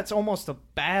clear cut's almost a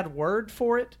bad word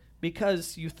for it,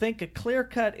 because you think a clear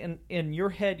cut in your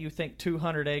head, you think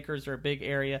 200 acres or a big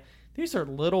area. These are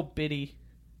little bitty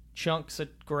chunks of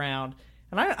ground.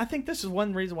 And I think this is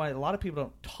one reason why a lot of people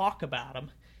don't talk about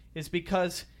them, is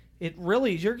because it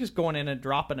really, you're just going in and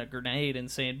dropping a grenade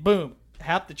and saying, boom,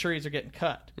 half the trees are getting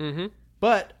cut. Mm-hmm.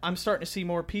 But I'm starting to see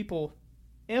more people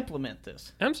implement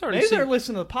this. I'm starting Maybe to see. they're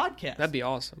listening to the podcast. That'd be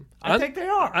awesome. I think they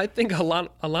are. I think a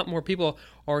lot more people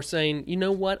are saying, you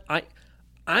know what,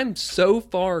 I'm so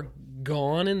far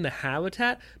gone in the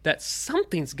habitat that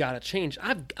something's got to change.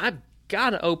 I've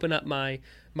got to open up my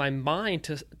mind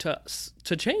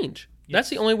to change. Yes. That's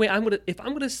the only way if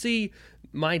I'm gonna see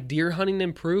my deer hunting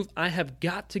improve, I have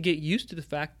got to get used to the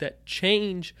fact that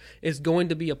change is going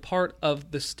to be a part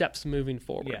of the steps moving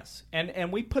forward. Yes,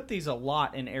 and we put these a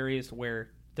lot in areas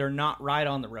where they're not right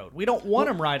on the road. We don't want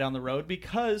them right on the road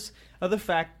because of the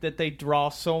fact that they draw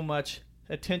so much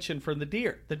attention from the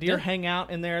deer. The deer hang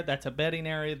out in there. That's a bedding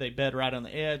area. They bed right on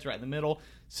the edge, right in the middle.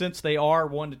 Since they are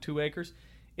 1 to 2 acres,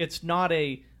 it's not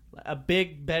a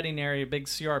big bedding area, big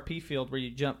CRP field where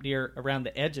you jump deer around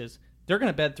the edges. They're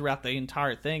going to bed throughout the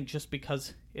entire thing just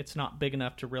because it's not big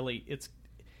enough to really.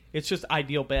 It's just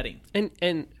ideal bedding.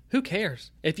 And who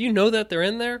cares if you know that they're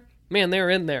in there? Man, they're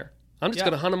in there. I'm just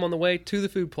going to hunt them on the way to the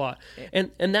food plot.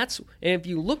 And if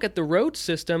you look at the road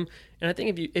system, and I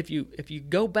think if you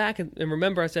go back and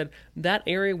remember, I said that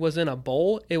area was in a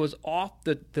bowl. It was off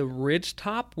the ridge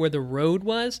top where the road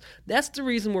was. That's the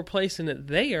reason we're placing it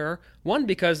there. One,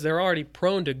 because they're already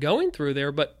prone to going through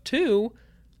there, but two,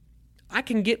 I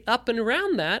can get up and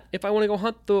around that if I want to go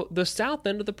hunt the south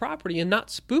end of the property and not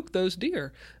spook those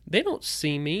deer. They don't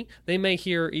see me. They may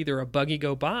hear either a buggy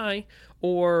go by,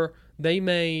 or they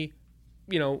may,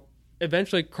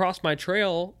 eventually cross my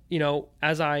trail,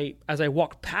 as I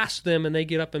walk past them and they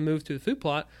get up and move to the food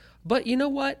plot. But you know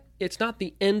what? It's not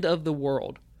the end of the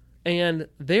world. And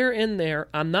they're in there.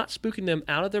 I'm not spooking them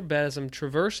out of their bed as I'm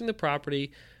traversing the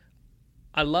property.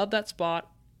 I love that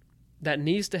spot. That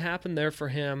needs to happen there for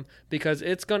him because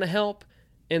it's going to help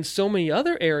in so many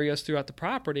other areas throughout the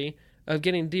property of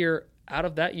getting deer out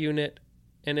of that unit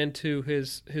and into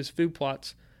his food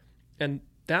plots. And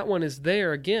that one is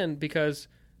there again because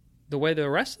the way the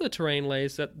rest of the terrain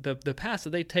lays, that the paths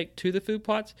that they take to the food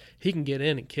plots, he can get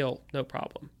in and kill, no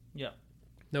problem. Yeah,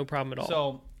 no problem at all.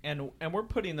 So and we're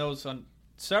putting those on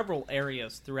several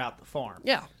areas throughout the farm.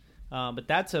 Yeah, but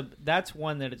that's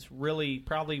one that is really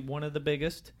probably one of the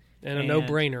biggest. And a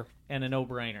no-brainer. And a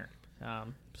no-brainer.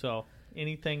 So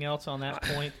anything else on that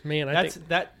point? Man,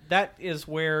 that is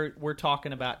where we're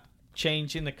talking about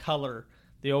changing the color,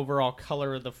 the overall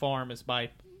color of the farm is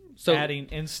by adding,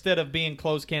 instead of being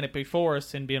closed canopy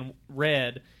forest and being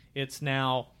red, it's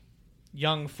now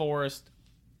young forest,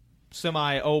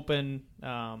 semi-open,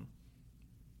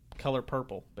 color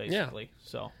purple, basically. Yeah.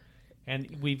 So,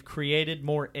 and we've created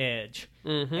more edge.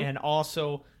 Mm-hmm. And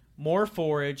also more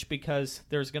forage because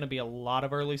there's going to be a lot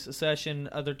of early succession,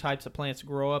 other types of plants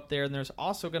grow up there, and there's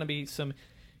also going to be some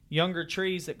younger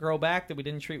trees that grow back that we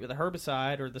didn't treat with a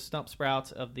herbicide or the stump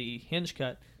sprouts of the hinge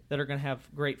cut that are going to have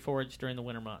great forage during the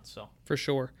winter months. So for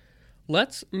sure.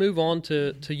 Let's move on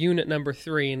to unit number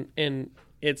 3, and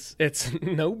it's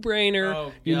no brainer.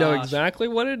 Oh, you know exactly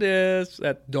what it is.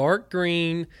 That dark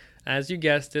green, as you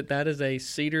guessed it, that is a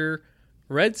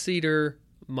red cedar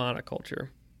monoculture.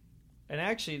 And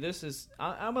actually, this is,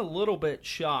 I'm a little bit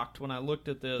shocked when I looked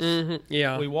at this. Mm-hmm,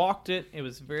 yeah. We walked it. It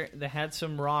was they had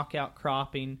some rock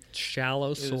outcropping.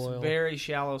 Shallow soil. It was very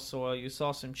shallow soil. You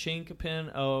saw some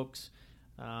chinkapin oaks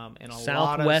and a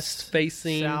southwest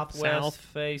facing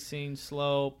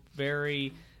slope.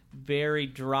 Very, very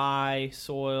dry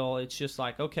soil. It's just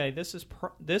like, okay,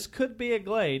 this could be a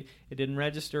glade. It didn't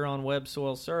register on Web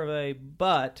Soil Survey,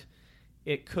 but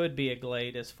it could be a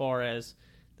glade as far as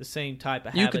the same type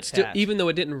of habitat. You could still, even though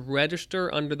it didn't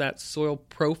register under that soil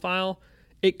profile,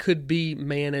 it could be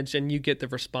managed, and you get the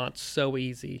response so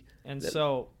easy. And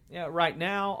so, yeah, right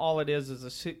now, all it is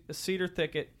a cedar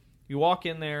thicket. You walk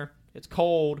in there, it's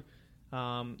cold.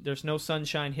 There's no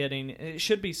sunshine hitting. It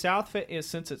should be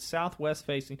since it's southwest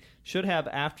facing, should have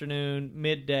afternoon,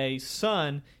 midday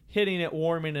sun hitting it,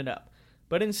 warming it up.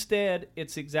 But instead,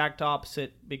 it's the exact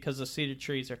opposite because the cedar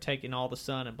trees are taking all the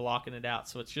sun and blocking it out.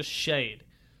 So it's just shade.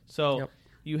 So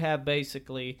you have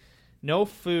basically no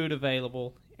food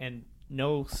available and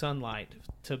no sunlight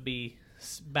to be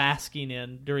basking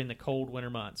in during the cold winter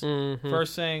months. Mm-hmm.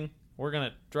 First thing, we're going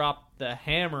to drop the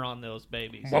hammer on those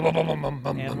babies.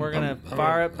 And we're going to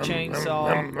fire up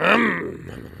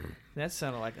chainsaw. That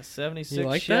sounded like a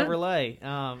 76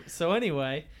 Chevrolet. So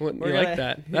anyway. You like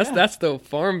that? That's the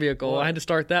farm vehicle. I had to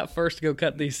start that first to go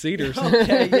cut these cedars.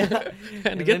 Okay, yeah.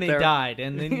 And then he died,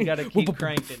 and then you got to keep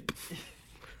cranking.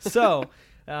 So,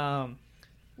 we're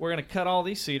going to cut all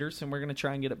these cedars, and we're going to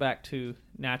try and get it back to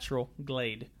natural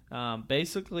glade.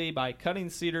 Basically, by cutting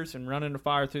cedars and running a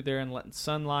fire through there and letting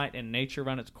sunlight and nature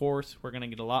run its course, we're going to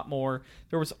get a lot more.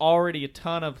 There was already a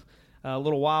ton of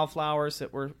little wildflowers that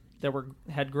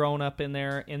had grown up in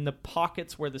there in the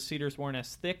pockets where the cedars weren't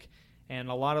as thick, and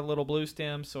a lot of little blue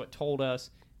stems. So it told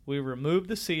us we remove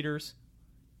the cedars,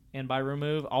 and by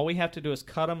remove, all we have to do is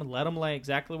cut them and let them lay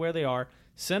exactly where they are.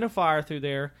 Send a fire through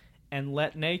there and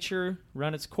let nature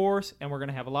run its course, and we're going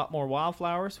to have a lot more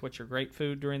wildflowers, which are great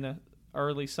food during the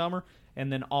early summer,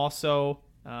 and then also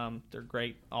They're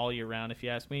great all year round, if you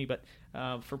ask me, but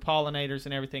for pollinators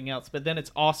and everything else. But then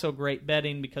it's also great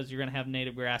bedding because you're going to have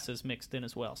native grasses mixed in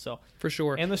as well. So For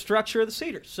sure. and the structure of the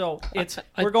cedars. So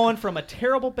we're going from a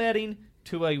terrible bedding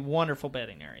to a wonderful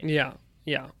bedding area.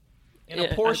 Yeah. In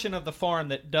a portion of the farm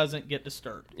that doesn't get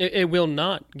disturbed. It will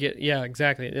not get,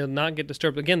 exactly. It will not get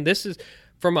disturbed. Again, this is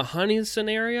from a hunting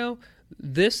scenario.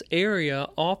 This area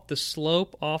off the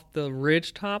slope, off the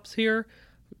ridge tops here,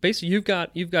 basically you've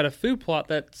got a food plot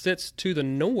that sits to the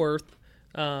north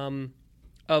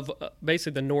of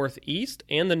basically the northeast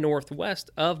and the northwest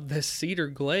of the cedar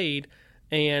glade.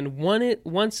 And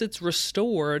once it's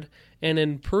restored and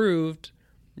improved,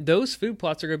 those food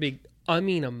plots are going to be,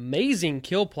 amazing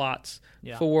kill plots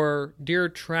for deer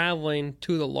traveling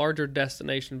to the larger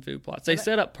destination food plots. They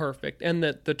set up perfect, and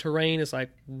the terrain is like,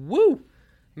 woo!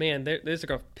 Man, they're going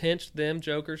to pinch them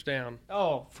jokers down.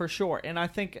 Oh, for sure. And I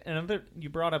think you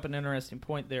brought up an interesting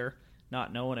point there,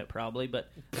 not knowing it probably, but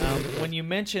when you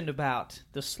mentioned about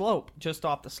the slope, just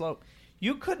off the slope,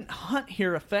 you couldn't hunt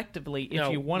here effectively if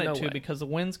you wanted to because the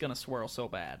wind's going to swirl so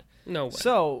bad. No way.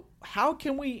 So how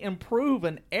can we improve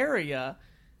an area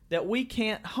that we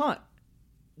can't hunt?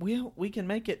 We can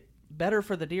make it better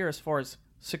for the deer as far as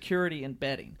security and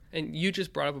bedding. And you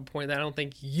just brought up a point that I don't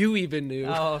think you even knew.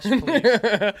 Oh,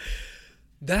 please.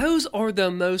 Those are the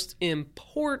most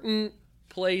important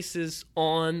places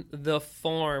on the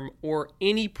farm or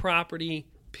any property,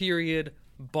 period,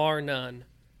 bar none.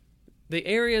 The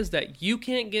areas that you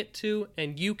can't get to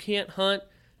and you can't hunt,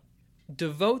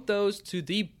 devote those to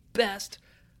the best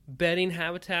bedding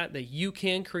habitat that you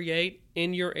can create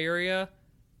in your area.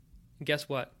 And guess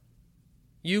what?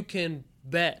 You can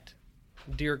bet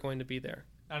deer are going to be there.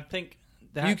 I think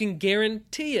You can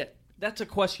guarantee it. That's a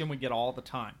question we get all the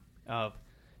time of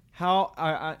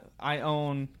how I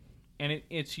own, and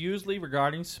it's usually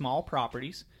regarding small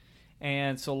properties,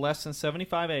 and so less than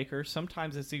 75 acres.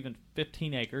 Sometimes it's even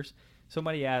 15 acres.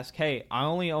 Somebody asks, hey, I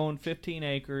only own 15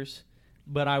 acres,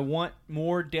 but I want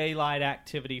more daylight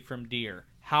activity from deer.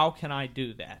 How can I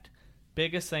do that?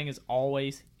 Biggest thing is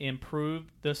always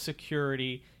improve the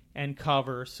security and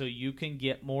cover so you can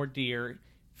get more deer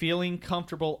feeling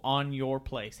comfortable on your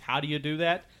place. How do you do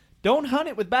that? Don't hunt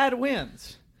it with bad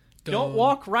winds. Don't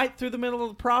walk right through the middle of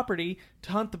the property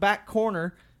to hunt the back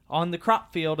corner on the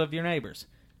crop field of your neighbors.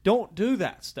 Don't do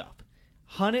that stuff.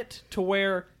 Hunt it to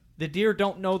where the deer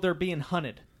don't know they're being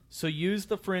hunted. So use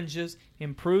the fringes,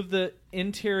 improve the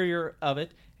interior of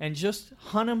it, and just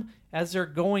hunt them as they're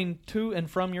going to and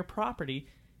from your property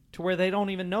to where they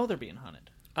don't even know they're being hunted.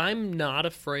 I'm not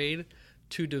afraid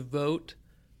to devote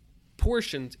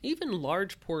portions, even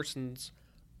large portions,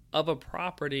 of a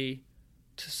property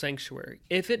to sanctuary.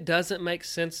 If it doesn't make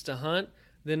sense to hunt,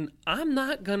 then I'm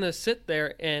not going to sit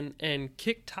there and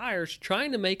kick tires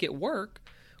trying to make it work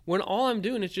when all I'm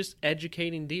doing is just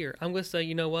educating deer. I'm going to say,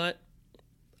 you know what?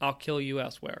 I'll kill you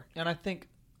elsewhere. And I think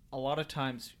a lot of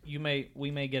times we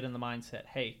may get in the mindset,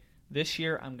 hey, this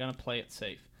year I'm going to play it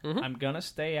safe. Mm-hmm. I'm going to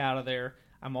stay out of there.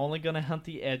 I'm only going to hunt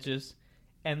the edges.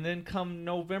 And then come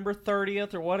November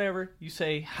 30th or whatever, you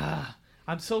say,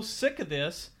 I'm so sick of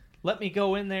this. Let me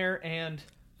go in there and...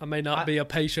 I may not be a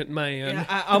patient man.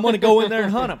 Yeah, I'm going to go in there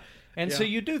and hunt them. And so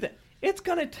you do that. It's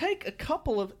going to take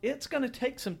it's going to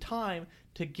take some time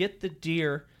to get the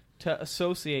deer to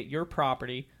associate your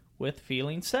property with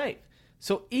feeling safe.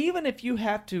 So even if you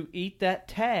have to eat that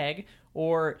tag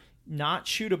or not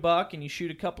shoot a buck and you shoot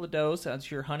a couple of does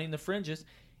as you're hunting the fringes,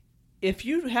 if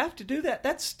you have to do that,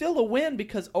 that's still a win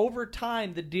because over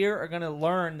time the deer are going to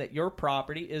learn that your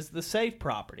property is the safe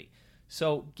property.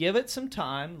 So give it some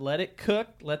time, let it cook,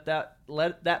 let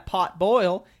that pot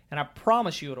boil, and I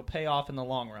promise you it'll pay off in the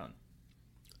long run.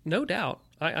 No doubt.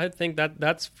 I think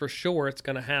that's for sure it's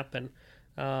going to happen.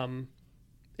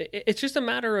 It's just a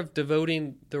matter of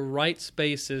devoting the right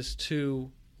spaces to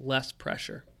less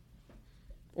pressure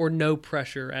or no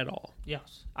pressure at all.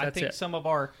 Yes. I think some of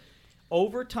our,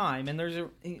 over time, and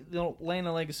Land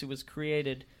and Legacy was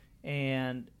created,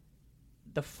 and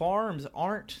the farms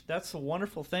that's the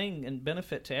wonderful thing and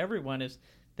benefit to everyone is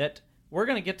that we're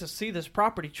going to get to see this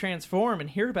property transform and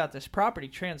hear about this property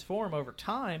transform over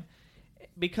time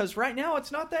because right now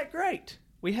it's not that great.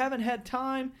 We haven't had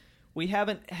time. We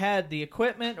haven't had the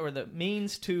equipment or the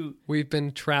means to... We've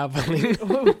been traveling.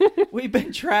 We've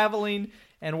been traveling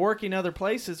and working other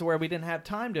places where we didn't have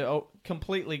time to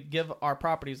completely give our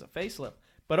properties a facelift.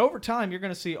 But over time, you're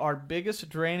going to see our biggest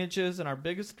drainages and our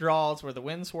biggest draws where the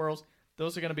wind swirls.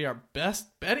 Those are going to be our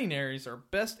best bedding areas, our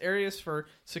best areas for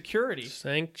security.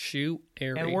 Sanctuary.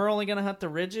 And we're only going to hunt the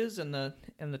ridges and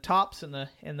the tops and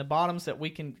the bottoms that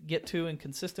we can get to in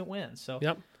consistent winds. So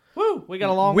yep. Woo! We got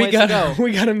a long ways to go.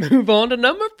 We got to move on to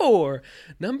number 4.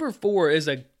 Number 4 is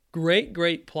a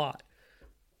great plot,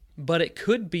 but it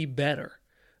could be better.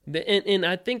 And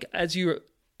I think as you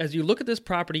look at this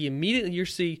property, immediately you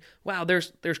see, wow,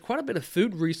 there's quite a bit of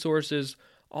food resources,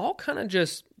 all kind of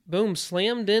just boom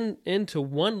slammed into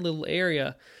one little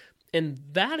area, and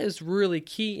that is really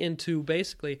key into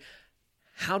basically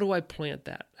how do I plant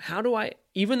that? How do I,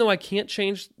 even though I can't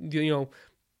change,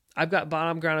 I've got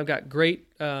bottom ground, I've got great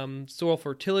soil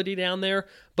fertility down there,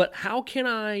 but how can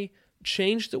I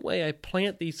change the way I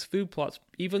plant these food plots,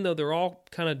 even though they're all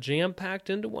kind of jam-packed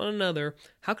into one another?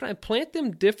 How can I plant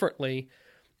them differently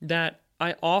that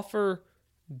I offer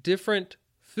different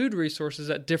food resources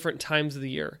at different times of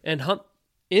the year and hunt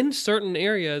in certain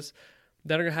areas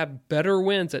that are going to have better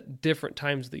winds at different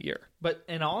times of the year?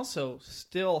 And also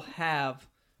still have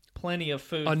plenty of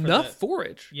food. Enough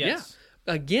forage. Yes.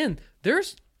 Yeah. Again,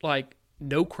 there's like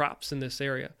no crops in this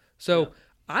area. So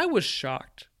I was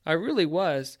shocked. I really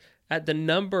was at the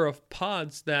number of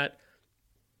pods that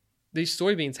these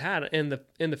soybeans had in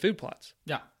the food plots.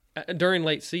 Yeah. During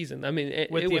late season. I mean,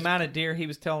 with the amount of deer he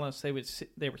was telling us they were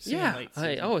seeing late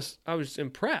season. I was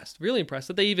impressed, really impressed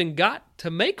that they even got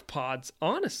to make pods,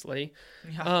 honestly.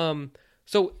 Yeah.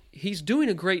 So he's doing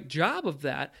a great job of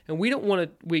that, and we don't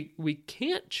want to. We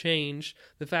can't change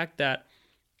the fact that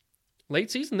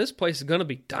late season, this place is going to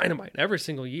be dynamite every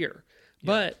single year. Yeah.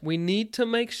 But we need to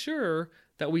make sure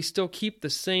that we still keep the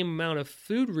same amount of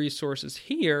food resources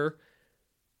here,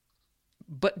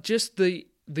 but just the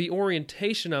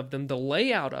orientation of them, the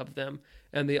layout of them.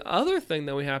 And the other thing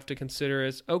that we have to consider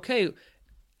is, okay,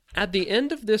 at the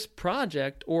end of this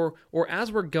project, or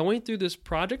as we're going through this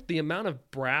project, the amount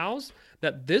of browse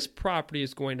that this property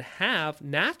is going to have,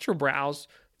 natural browse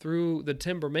through the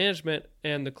timber management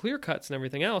and the clear cuts and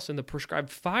everything else, and the prescribed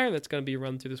fire that's going to be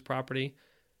run through this property,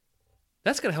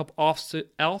 that's going to help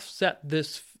offset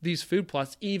these food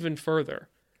plots even further.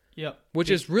 Yep. Which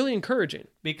is really encouraging.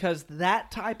 Because that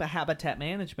type of habitat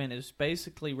management is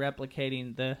basically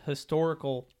replicating the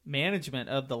historical management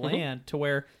of the land, to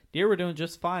where deer were doing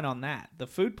just fine on that. The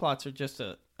food plots are just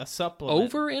a supplement.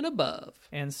 Over and above.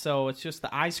 And so it's just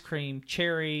the ice cream,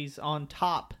 cherries on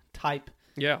top type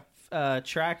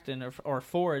tractant or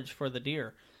forage for the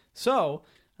deer. So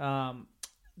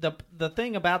the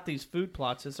thing about these food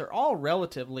plots is they're all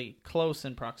relatively close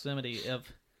in proximity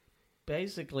of,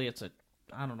 basically it's a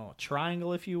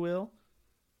triangle, if you will.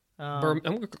 I'm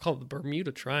going to call it the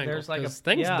Bermuda Triangle. There's like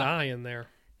things die in there.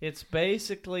 It's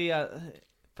basically,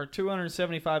 for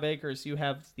 275 acres, you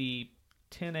have the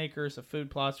 10 acres of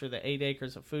food plots or the 8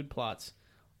 acres of food plots,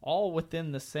 all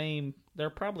within the same, they're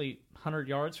probably 100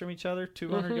 yards from each other,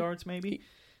 200 yards maybe,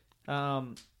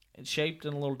 shaped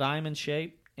in a little diamond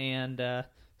shape. And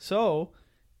so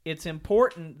it's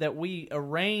important that we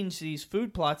arrange these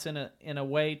food plots in a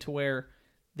way to where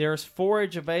there's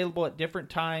forage available at different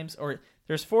times, or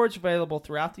there's forage available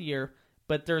throughout the year,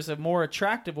 but there's a more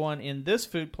attractive one in this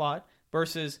food plot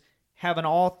versus having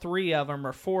all 3 of them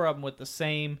or 4 of them with the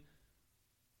same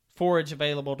forage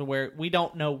available, to where we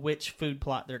don't know which food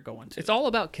plot they're going to. It's all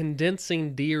about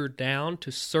condensing deer down to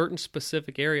certain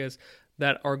specific areas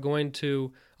that are going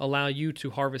to allow you to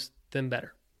harvest them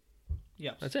better.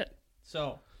 Yes. That's it.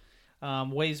 So,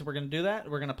 ways we're going to do that,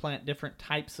 we're going to plant different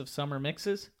types of summer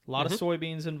mixes. A lot of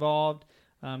soybeans involved.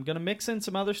 I'm going to mix in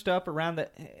some other stuff around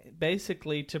that,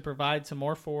 basically to provide some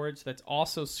more forage that's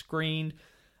also screened,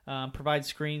 provide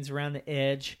screens around the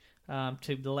edge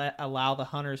to allow the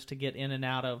hunters to get in and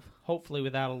out of, hopefully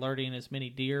without alerting as many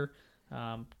deer,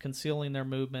 concealing their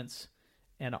movements,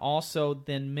 and also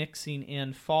then mixing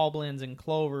in fall blends and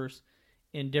clovers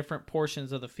in different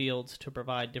portions of the fields to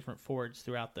provide different forage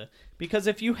throughout because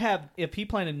if he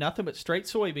planted nothing but straight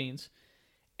soybeans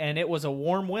and it was a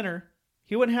warm winter,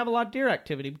 he wouldn't have a lot of deer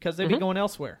activity because they'd be going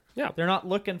elsewhere. Yeah. They're not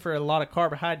looking for a lot of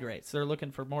carbohydrates. They're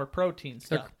looking for more protein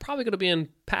stuff. They're probably going to be in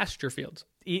pasture fields.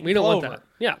 We don't want that.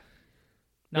 Yeah.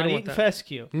 Not eating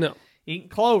fescue. No. Eating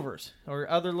clovers or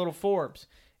other little forbs.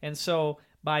 And so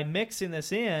by mixing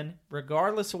this in,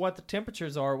 regardless of what the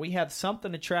temperatures are, we have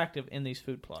something attractive in these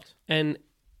food plots. And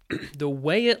the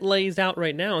way it lays out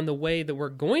right now, and the way that we're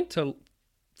going to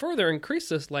further increase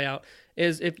this layout,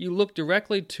 is if you look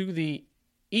directly to the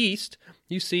east,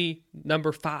 you see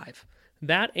number 5.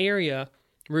 That area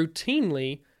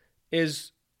routinely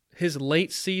is his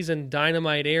late season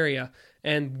dynamite area,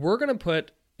 and we're going to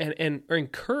put and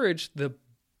encourage the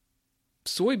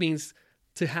soybeans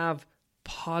to have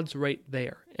pods right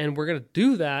there. And we're going to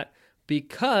do that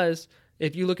because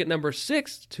if you look at number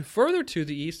 6, to further to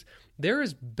the east, there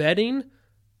is bedding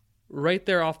right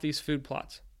there off these food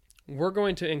plots. We're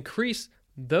going to increase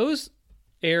those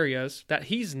areas that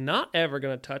he's not ever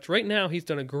going to touch. Right now, he's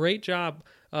done a great job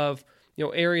of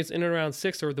areas in and around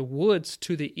 6 or the woods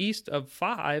to the east of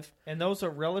 5. And those are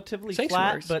relatively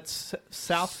Sanctuaries. flat, but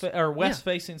south or west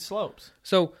facing slopes.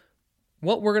 So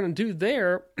what we're going to do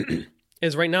there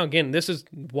is right now, again, this is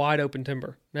wide open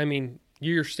timber. I mean,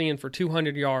 you're seeing for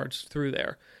 200 yards through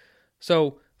there.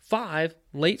 So 5,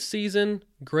 late season,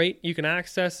 great. You can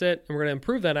access it, and we're going to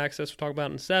improve that access. We'll talk about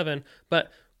it in 7.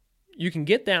 But you can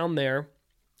get down there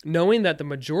knowing that the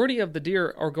majority of the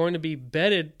deer are going to be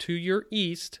bedded to your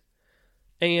east,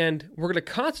 and we're going to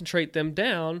concentrate them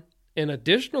down in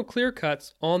additional clear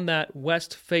cuts on that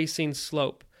west-facing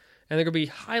slope. And they're going to be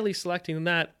highly selecting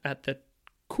that at the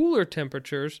cooler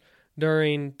temperatures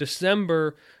during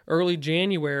December, early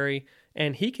January,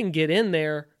 and he can get in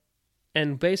there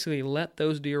and basically let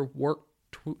those deer work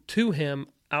to him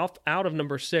out of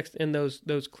number 6 in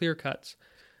those clear cuts.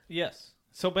 Yes.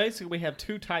 So basically we have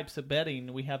 2 types of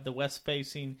bedding. We have the west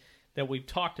facing that we've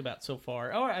talked about so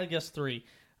far. Or I guess 3.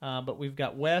 But we've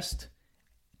got west.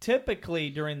 Typically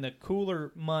during the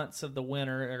cooler months of the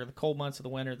winter or the cold months of the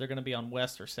winter, they're going to be on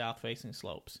west or south facing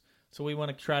slopes. So we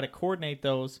want to try to coordinate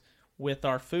those with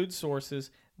our food sources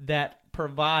that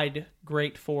provide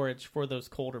great forage for those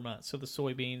colder months. So the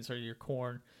soybeans or your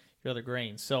corn, your other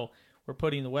grains. So we're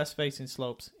putting the west-facing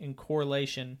slopes in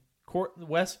correlation,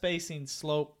 west-facing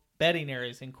slope bedding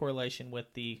areas in correlation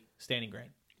with the standing grain.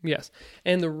 Yes.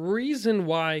 And the reason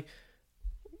why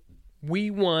we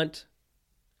want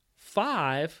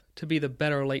 5 to be the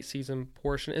better late season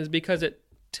portion is because it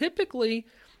typically,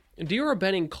 deer are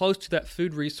bedding close to that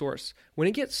food resource. When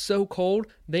it gets so cold,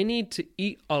 they need to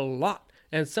eat a lot.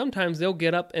 And sometimes they'll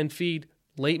get up and feed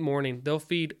late morning. They'll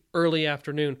feed early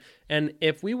afternoon. And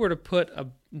if we were to put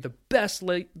the best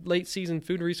late season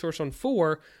food resource on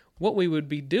 4, what we would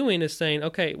be doing is saying,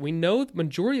 okay, we know the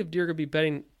majority of deer are going to be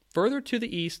bedding further to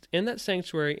the east in that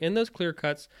sanctuary, in those clear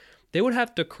cuts. They would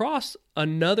have to cross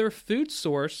another food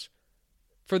source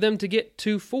for them to get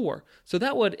to 4. So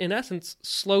that would, in essence,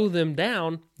 slow them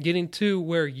down getting to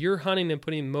where you're hunting and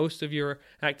putting most of your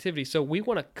activity. So we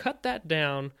want to cut that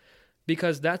down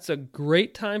because that's a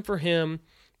great time for him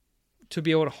to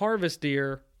be able to harvest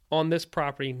deer on this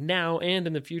property now and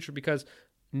in the future because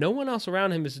no one else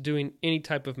around him is doing any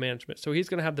type of management. So he's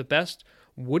going to have the best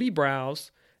woody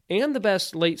browse and the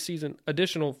best late season,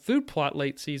 additional food plot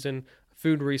late season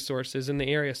food resources in the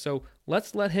area. So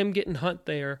let's let him get and hunt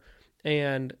there.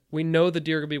 And we know the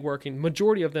deer are going to be working,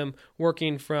 majority of them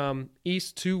working from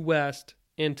east to west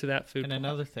into that food plot. And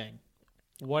another thing,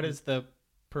 what is the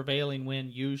prevailing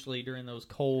wind usually during those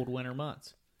cold winter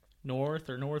months? North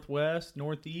or northwest,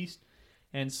 northeast.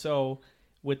 And so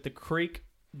with the creek,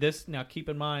 now keep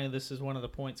in mind, this is one of the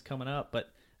points coming up,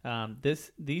 but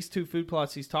these 2 food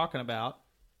plots he's talking about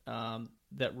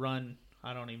that run,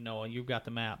 I don't even know, you've got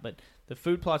the map, but the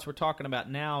food plots we're talking about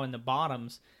now in the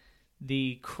bottoms,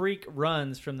 the creek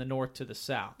runs from the north to the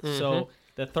south. Mm-hmm. So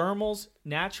the thermals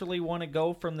naturally want to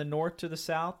go from the north to the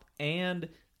south, and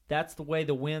that's the way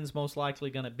the wind's most likely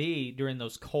going to be during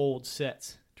those cold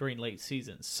sets during late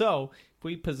season. So if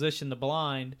we position the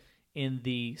blind in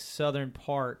the southern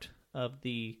part of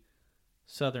the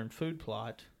southern food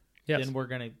plot, then we're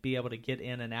going to be able to get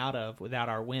in and out of without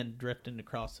our wind drifting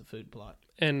across the food plot.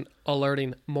 And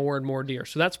alerting more and more deer.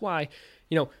 So that's why,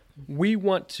 we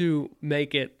want to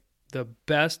make it the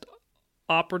best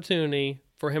opportunity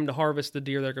for him to harvest the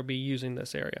deer that are going to be using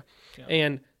this area. Yeah.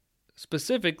 And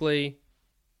specifically,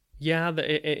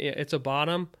 it's a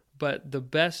bottom, but the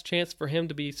best chance for him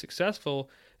to be successful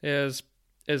is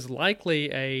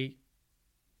likely a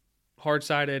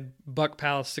hard-sided Buck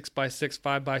Palace 6x6,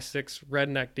 5x6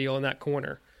 redneck deal in that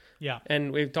corner. Yeah.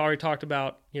 And we've already talked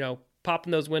about,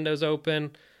 popping those windows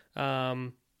open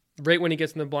right when he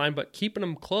gets in the blind, but keeping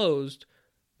them closed,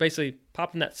 basically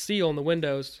popping that seal in the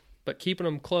windows, but keeping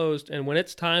them closed. And when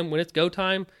it's go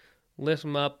time, lift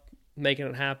them up, making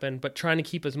it happen, but trying to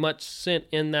keep as much scent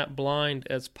in that blind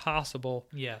as possible.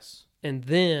 Yes. And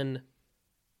then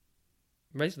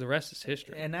basically the rest is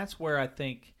history. And that's where I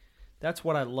think that's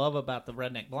what I love about the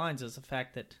redneck blinds is the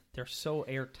fact that they're so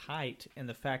airtight, and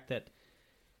the fact that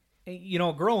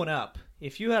growing up,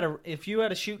 if you had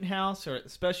a shooting house, or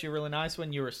especially a really nice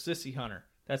one, you were a sissy hunter.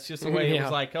 That's just the way it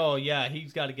was like, oh yeah,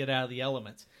 he's got to get out of the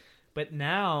elements. But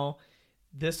now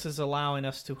this is allowing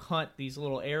us to hunt these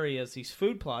little areas, these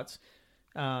food plots,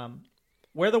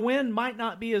 where the wind might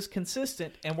not be as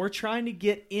consistent, and we're trying to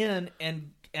get in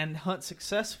and hunt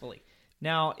successfully.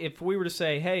 Now, if we were to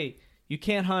say, hey, you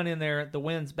can't hunt in there, the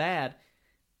wind's bad,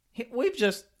 we've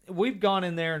just we've gone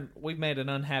in there and we've made an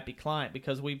unhappy client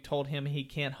because we've told him he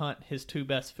can't hunt his 2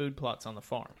 best food plots on the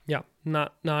farm. Yeah,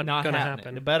 not going to happening.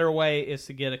 happen. The better way is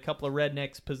to get a couple of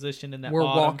rednecks positioned in that We're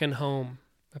bottom. walking home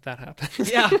if that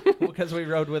happens. Yeah, because we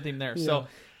rode with him there. Yeah.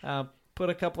 So put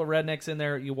a couple of rednecks in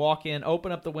there. You walk in,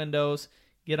 open up the windows,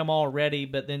 get them all ready,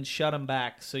 but then shut them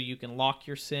back so you can lock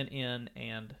your scent in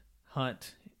and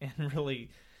hunt and really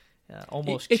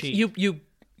almost cheat. You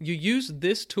use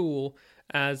this tool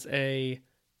as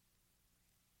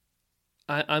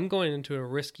I'm going into a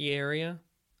risky area,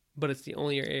 but it's the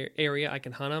only area I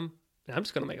can hunt them, and I'm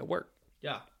just going to make it work.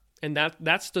 Yeah. And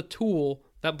that's the tool.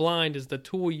 That blind is the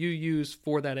tool you use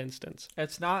for that instance.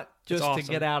 It's not just awesome.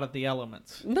 to get out of the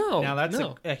elements. No. Now, that's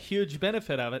no. a huge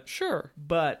benefit of it. Sure.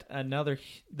 But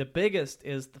the biggest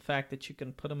is the fact that you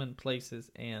can put them in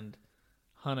places and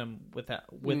hunt them with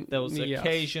those yes.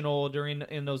 occasional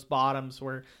in those bottoms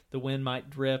where the wind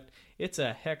might drift. It's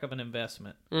a heck of an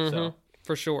investment. So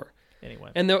for sure.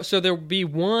 Anyway, and so there'll be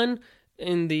one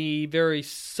in the very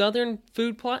southern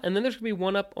food plot, and then there's going to be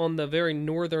one up on the very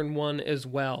northern one as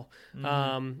well.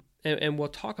 And we'll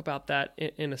talk about that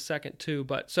in a second too.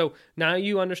 But so now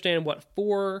you understand what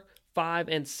 4, 5,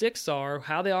 and 6 are,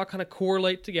 how they all kind of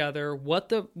correlate together, what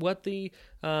the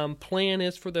plan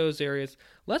is for those areas.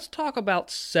 Let's talk about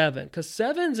 7, because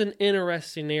 7's an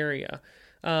interesting area.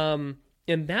 And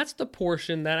that's the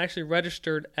portion that actually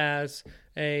registered as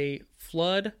a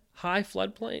high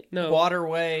floodplain. No,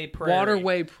 waterway prairie.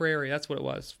 Waterway prairie. That's what it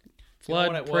was.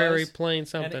 Flood, prairie, plain,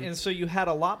 something. And so you had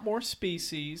a lot more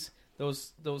species,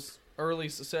 those early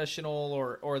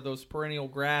successional or those perennial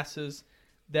grasses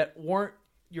that weren't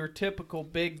your typical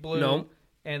big blue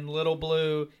and little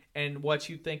blue and what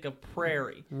you think of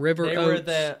prairie. They were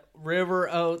the river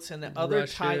oats and the other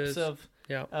types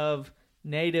of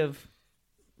native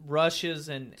rushes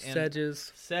and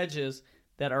sedges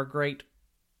that are great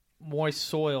moist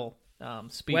soil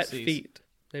species. Wet feet.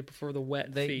 They prefer the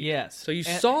wet feet. Yes. So you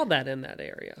saw that in that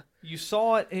area. You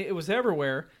saw it. It was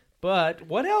everywhere. But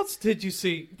what else did you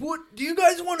see? What do you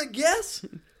guys want to guess?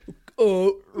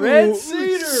 Red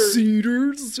cedars.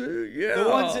 Cedars. Yeah. The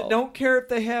ones that don't care if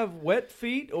they have wet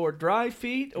feet or dry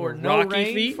feet or no rocky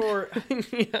rain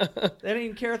feet. They don't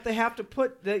even care if they have to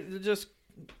they just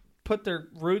put their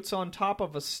roots on top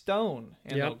of a stone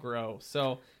and they'll grow.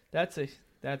 So that's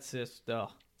just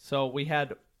so we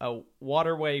had a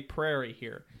waterway prairie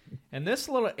here. And this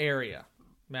little area,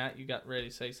 Matt, you got ready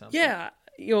to say something. Yeah,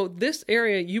 this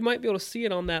area, you might be able to see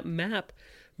it on that map,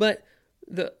 but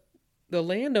the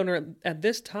landowner at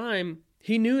this time,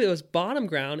 he knew it was bottom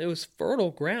ground, it was fertile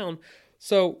ground.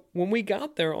 So when we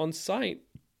got there on site,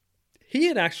 he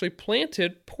had actually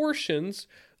planted portions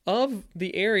of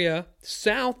the area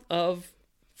south of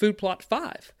food plot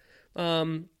 5.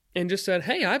 And just said,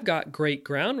 hey, I've got great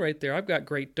ground right there. I've got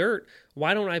great dirt.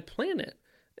 Why don't I plant it?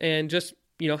 And just,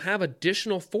 have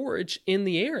additional forage in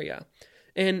the area.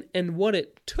 And what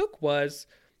it took was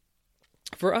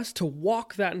for us to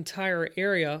walk that entire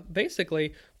area,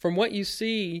 basically, from what you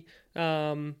see,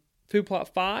 food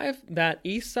plot 5, that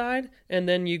east side, and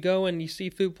then you go and you see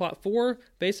food plot 4,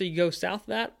 basically you go south of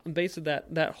that, basically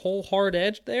that whole hard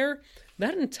edge there,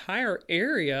 that entire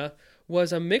area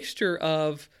was a mixture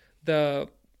of the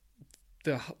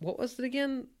what was it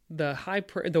again? The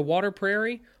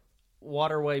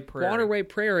waterway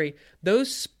prairie.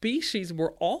 Those species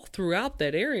were all throughout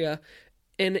that area,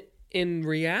 and in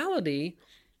reality,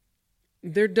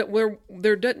 there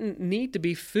doesn't need to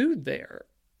be food there,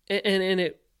 and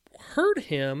it hurt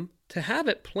him to have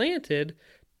it planted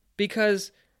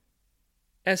because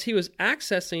as he was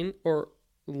accessing or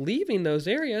leaving those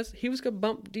areas, he was going to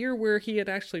bump deer where he had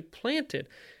actually planted.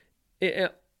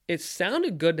 It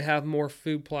sounded good to have more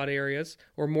food plot areas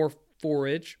or more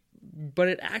forage, but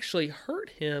it actually hurt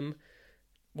him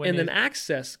in an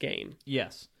access game.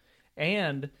 Yes.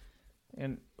 And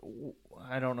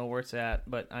I don't know where it's at,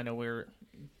 but I know we're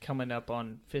coming up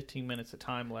on 15 minutes of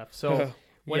time left. So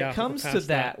when it comes to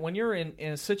that, when you're in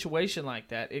a situation like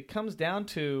that, it comes down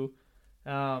to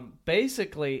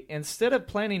basically, instead of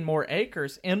planting more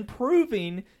acres,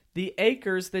 improving the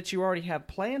acres that you already have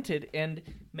planted, and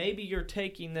maybe you're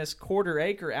taking this 1/4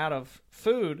 acre out of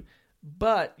food,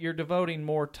 but you're devoting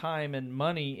more time and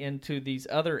money into these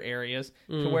other areas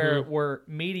to where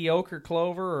mediocre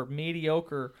clover or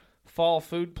mediocre fall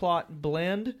food plot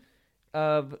blend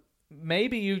of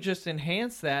maybe you just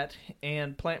enhance that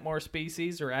and plant more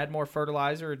species or add more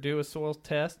fertilizer or do a soil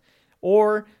test,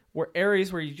 or where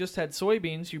areas where you just had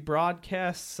soybeans, you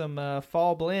broadcast some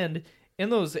fall blend in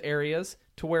those areas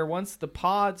to where once the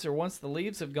pods or once the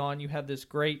leaves have gone, you have this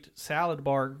great salad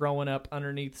bar growing up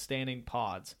underneath standing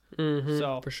pods.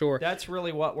 So for sure. that's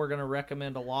really what we're going to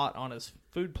recommend a lot on his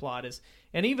food plot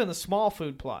and even the small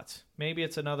food plots. Maybe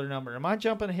it's another number. Am I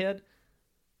jumping ahead?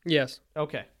 Yes.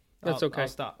 Okay. That's okay. I'll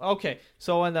stop. Okay.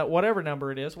 So on that whatever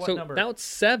number it is, what so number? Now it's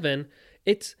 7.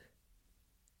 It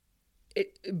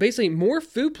basically more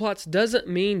food plots doesn't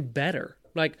mean better.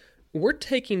 Like we're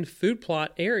taking food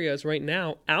plot areas right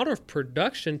now out of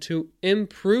production to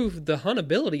improve the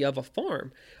huntability of a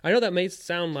farm. I know that may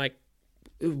sound like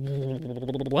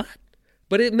what?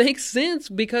 But it makes sense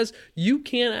because you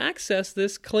can access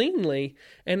this cleanly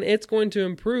and it's going to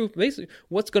improve basically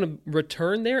what's going to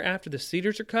return there after the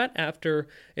cedars are cut, after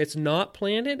it's not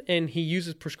planted, and he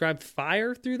uses prescribed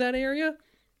fire through that area.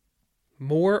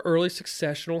 More early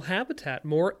successional habitat,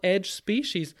 more edge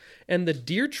species. And the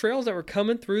deer trails that were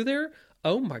coming through there,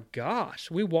 oh my gosh.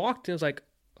 We walked and it was like,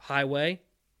 highway,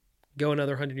 go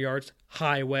another 100 yards,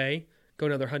 highway, go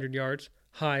another 100 yards,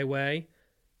 highway.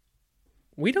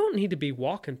 We don't need to be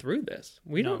walking through this.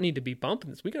 We don't need to be bumping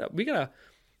this. We gotta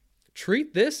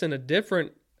treat this in a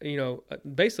different,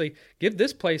 basically give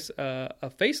this place a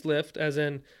facelift, as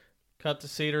in cut the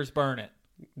cedars, burn it,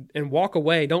 and walk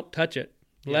away. Don't touch it.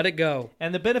 Let it go.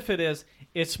 And the benefit is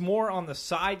it's more on the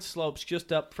side slopes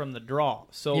just up from the draw.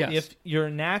 So if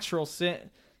your natural scent,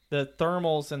 the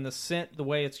thermals and the scent, the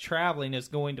way it's traveling is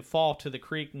going to fall to the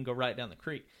creek and go right down the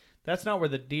creek. That's not where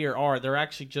the deer are. They're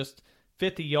actually just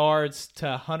 50 yards to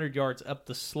 100 yards up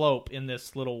the slope in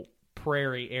this little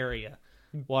prairie area,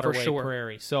 waterway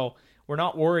prairie. So we're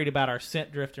not worried about our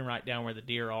scent drifting right down where the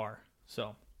deer are.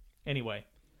 So anyway.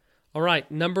 All right,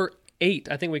 number 8.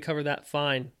 I think we covered that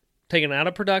fine. Taking it out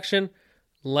of production,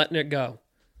 letting it go.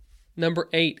 Number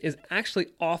 8 is actually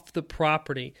off the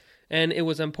property. And it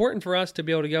was important for us to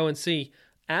be able to go and see,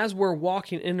 as we're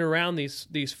walking in and around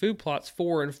these food plots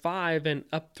 4 and 5 and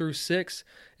up through 6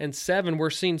 and 7, we're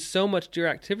seeing so much deer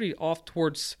activity off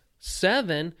towards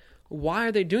 7. Why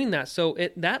are they doing that? So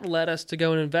that led us to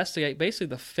go and investigate basically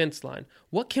the fence line.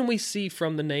 What can we see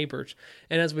from the neighbors?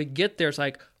 And as we get there, it's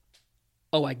like,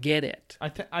 oh, I get it.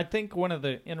 I think one of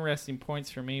the interesting points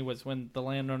for me was when the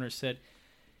landowner said,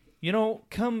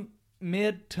 come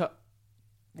mid to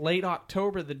late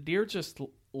October, the deer just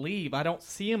leave. I don't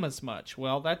see them as much.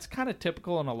 Well, that's kind of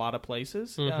typical in a lot of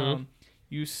places. Mm-hmm.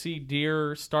 You see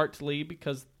deer start to leave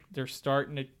because they're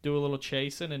starting to do a little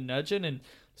chasing and nudging, and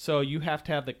so you have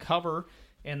to have the cover,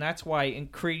 and that's why in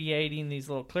creating these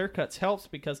little clear cuts helps,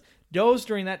 because does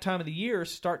during that time of the year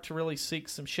start to really seek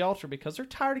some shelter because they're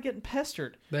tired of getting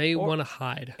pestered. They want to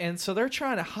hide. And so they're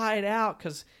trying to hide out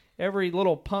because every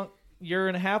little punk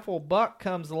year-and-a-half-old buck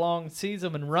comes along, sees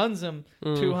them, and runs them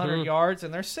 200 yards,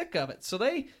 and they're sick of it. So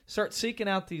they start seeking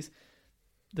out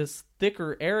this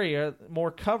thicker area,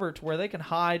 more cover, to where they can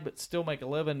hide but still make a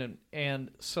living.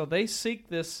 And so they seek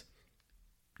this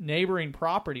neighboring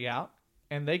property out,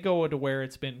 and they go to where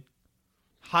it's been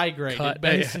high-graded,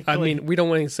 basically. I mean, we don't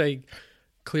want to say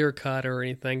clear-cut or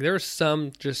anything. There's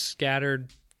some just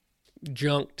scattered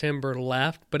junk timber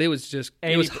left, but it was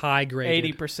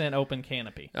high-graded. 80% open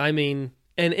canopy. I mean,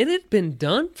 and it had been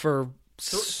done for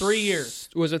 3 years.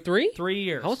 Was it 3? 3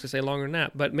 years. I was going to say longer than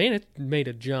that, but man, it made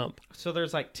a jump. So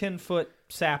there's like 10-foot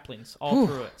saplings all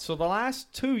through it. So the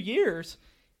last 2 years,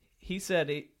 he said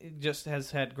it just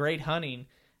has had great hunting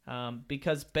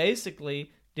because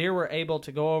basically deer were able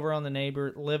to go over on the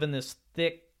neighbor, live in this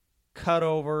thick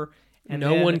cutover. And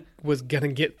no one was going to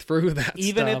get through that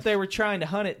even stuff. If they were trying to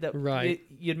hunt it, right.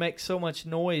 You'd make so much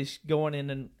noise going in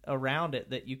and around it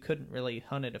that you couldn't really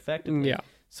hunt it effectively. Yeah.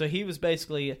 So he was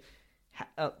basically,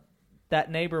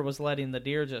 that neighbor was letting the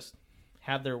deer just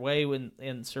have their way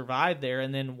and survive there.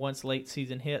 And then once late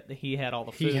season hit, he had all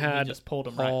the food. He just pulled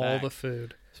them right back. All the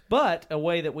food. But a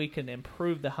way that we can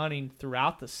improve the hunting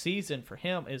throughout the season for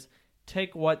him is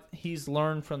take what he's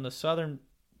learned from the southern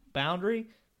boundary,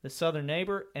 the southern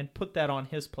neighbor, and put that on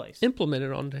his place. Implement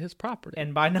it onto his property.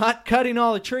 And by not cutting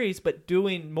all the trees, but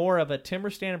doing more of a timber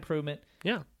stand improvement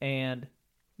and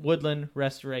woodland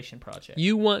restoration project.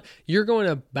 You're going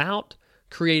about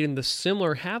creating the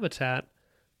similar habitat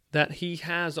that he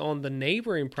has on the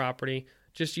neighboring property,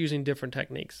 just using different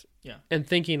techniques. Yeah. And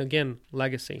thinking, again,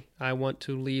 legacy. I want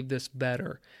to leave this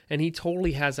better. And he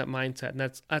totally has that mindset, and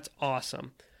that's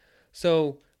awesome.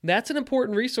 So that's an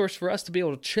important resource for us to be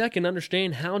able to check and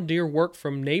understand how deer work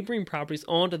from neighboring properties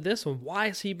onto this one. Why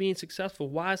is he being successful?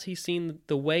 Why is he seeing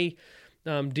the way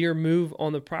deer move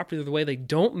on the property, or the way they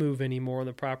don't move anymore on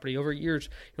the property over years?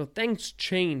 Things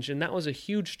change, and that was a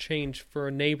huge change for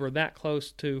a neighbor that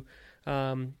close to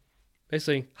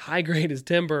basically high grade his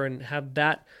timber and have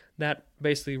that that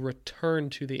basically return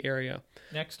to the area.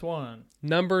 Next one.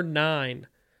 Number 9.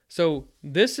 So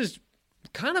this is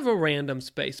kind of a random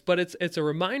space, but it's a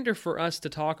reminder for us to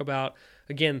talk about,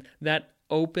 again, that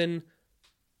open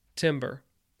timber.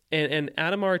 And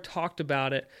Adamar talked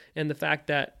about it and the fact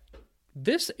that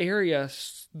this area,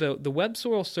 the Web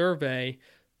Soil Survey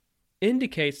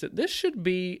indicates that this should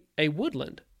be a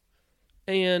woodland.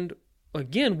 And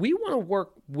again, we want to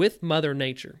work with Mother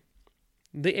Nature.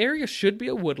 The area should be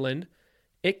a woodland.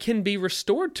 It can be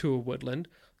restored to a woodland.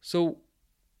 So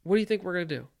what do you think we're going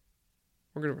to do?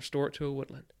 We're going to restore it to a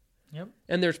woodland. Yep.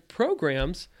 And there's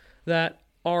programs that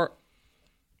are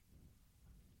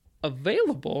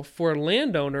available for a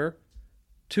landowner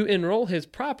to enroll his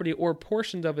property or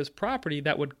portions of his property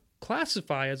that would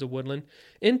classify as a woodland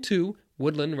into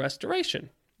woodland restoration.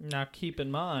 Now, keep in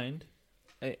mind,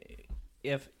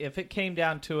 if it came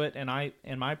down to it,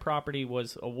 and my property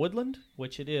was a woodland,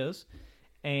 which it is,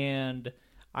 and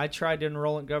I tried to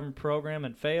enroll in a government program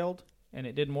and failed, and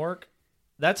it didn't work,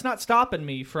 that's not stopping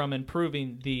me from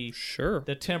improving the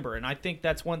timber. And I think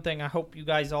that's one thing I hope you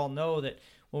guys all know, that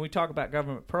when we talk about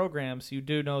government programs, you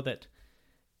do know that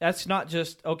that's not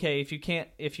just, okay, if you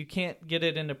can't get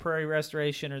it into prairie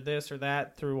restoration or this or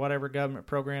that through whatever government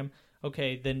program,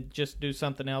 okay, then just do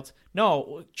something else.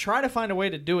 No, try to find a way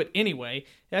to do it anyway.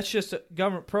 That's just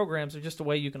government programs are just a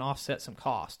way you can offset some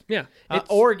cost. Yeah.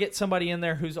 Or get somebody in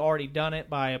there who's already done it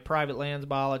by a private lands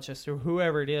biologist or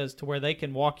whoever it is, to where they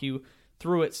can walk you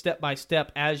through it step by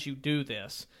step as you do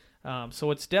this.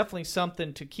 So it's definitely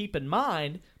something to keep in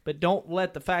mind, but don't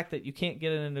let the fact that you can't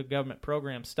get it into a government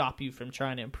program stop you from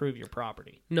trying to improve your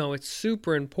property. No, it's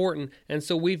super important. And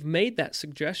so we've made that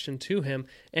suggestion to him.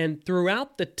 And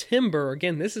throughout the timber,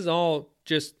 again, this is all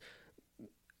just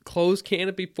closed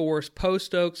canopy forest,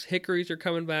 post oaks, hickories are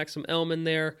coming back, some elm in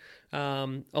there,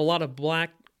 a lot of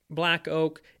black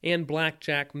oak and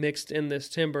blackjack mixed in this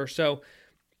timber. So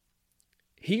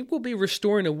he will be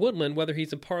restoring a woodland, whether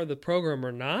he's a part of the program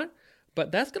or not,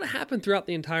 but that's going to happen throughout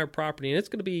the entire property, and it's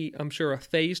going to be, I'm sure, a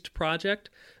phased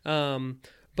project,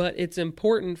 but it's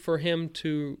important for him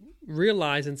to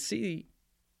realize and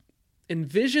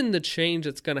envision the change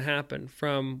that's going to happen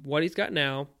from what he's got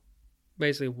now,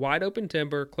 basically wide open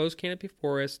timber, closed canopy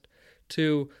forest,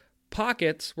 to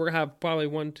pockets. We're going to have probably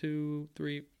 1, 2,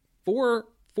 3, 4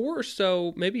 or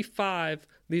so, maybe 5,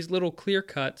 these little clear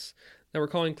cuts that we're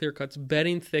calling clear cuts,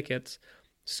 bedding thickets,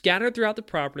 scattered throughout the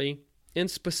property in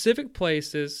specific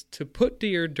places to put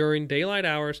deer during daylight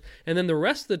hours, and then the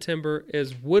rest of the timber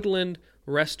is woodland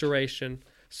restoration.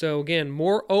 So again,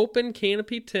 more open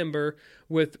canopy timber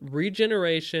with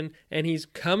regeneration, and he's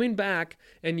coming back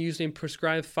and using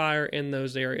prescribed fire in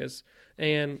those areas.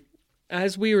 And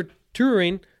as we were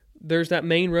touring, there's that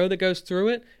main road that goes through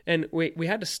it, and we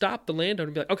had to stop the landowner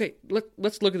and be like, okay,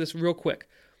 let's look at this real quick.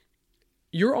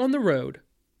 You're on the road.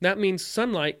 That means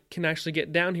sunlight can actually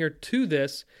get down here to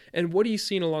this. And what are you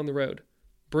seeing along the road?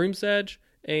 Broom sedge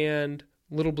and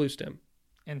little bluestem.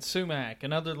 And sumac,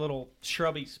 another little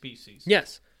shrubby species.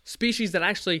 Yes, species that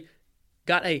actually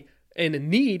got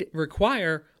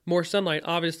require more sunlight,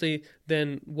 obviously,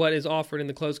 than what is offered in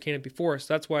the closed canopy forest.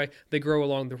 That's why they grow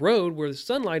along the road where the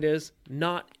sunlight is,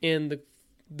 not in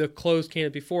the closed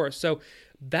canopy forest. So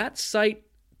that site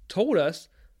told us,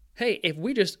 hey, if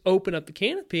we just open up the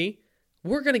canopy,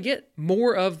 we're going to get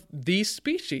more of these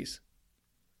species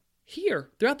here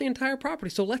throughout the entire property.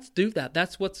 So let's do that.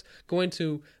 That's what's going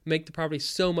to make the property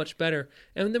so much better.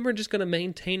 And then we're just going to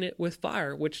maintain it with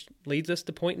fire, which leads us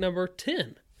to point number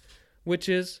 10, which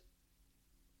is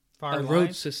Fire road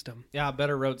lines. system. Yeah, a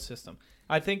better road system.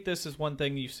 I think this is one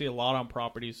thing you see a lot on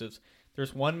properties is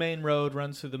there's one main road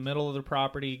runs through the middle of the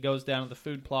property, goes down to the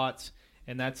food plots,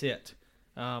 and that's it.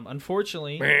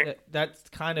 Unfortunately,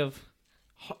 that kind of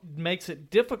makes it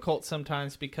difficult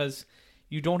sometimes because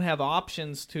you don't have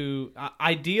options to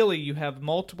ideally you have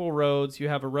multiple roads. You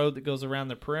have a road that goes around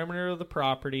the perimeter of the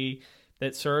property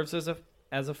that serves as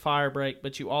a fire break,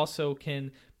 but you also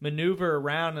can maneuver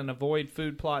around and avoid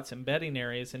food plots and bedding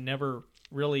areas and never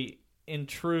really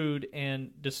intrude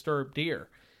and disturb deer.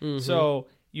 Mm-hmm. So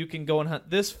you can go and hunt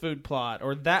this food plot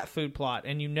or that food plot,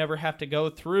 and you never have to go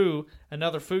through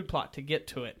another food plot to get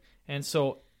to it. And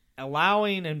so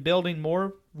allowing and building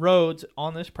more roads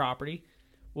on this property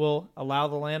will allow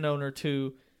the landowner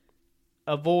to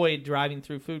avoid driving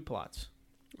through food plots.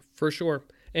 For sure.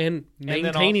 And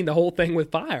maintaining the whole thing with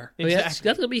fire. Exactly. I mean, that's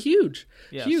going to be huge.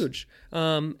 Yes. Huge.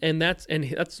 And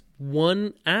that's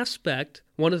one aspect,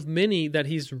 one of many that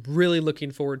he's really looking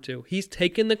forward to. He's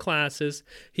taken the classes.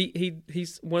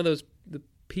 He's one of those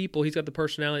people, he's got the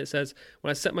personality that says, when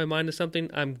I set my mind to something,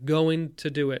 I'm going to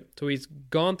do it. So he's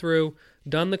gone through,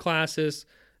 done the classes,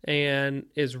 and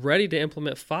is ready to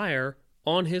implement fire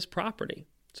on his property.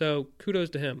 So kudos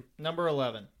to him. Number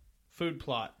 11, food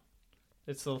plot.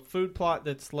 It's the food plot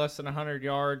that's less than 100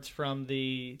 yards from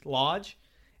the lodge.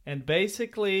 And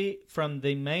basically, from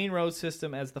the main road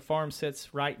system as the farm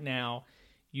sits right now,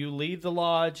 you leave the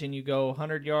lodge and you go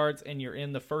 100 yards and you're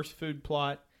in the first food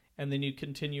plot, and then you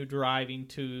continue driving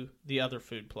to the other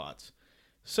food plots.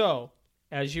 So,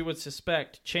 as you would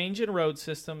suspect, change in road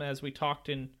system, as we talked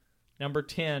in number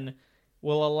 10,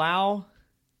 will allow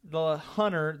the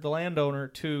hunter, the landowner,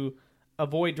 to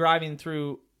avoid driving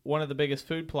through one of the biggest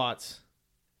food plots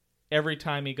every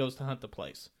time he goes to hunt the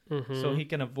place. Mm-hmm. So he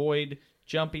can avoid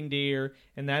jumping deer,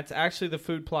 and that's actually the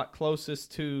food plot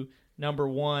closest to number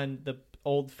 1, the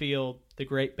old field, the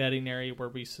great bedding area where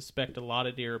we suspect a lot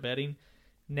of deer are bedding.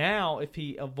 Now, if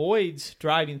he avoids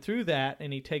driving through that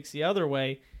and he takes the other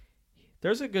way,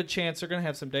 there's a good chance they're going to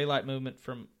have some daylight movement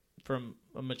from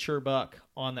a mature buck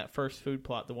on that first food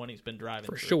plot, the one he's been driving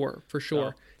For through.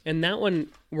 sure. So, And that one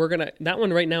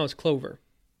right now is clover.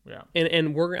 yeah.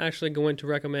 And we're actually going to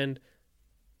recommend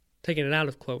taking it out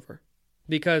of clover,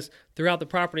 because throughout the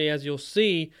property, as you'll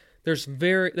see, there's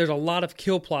a lot of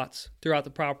kill plots throughout the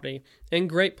property in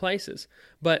great places.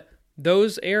 But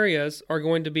those areas are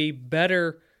going to be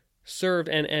better served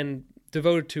and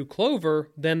devoted to clover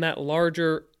than that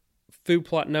larger food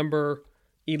plot number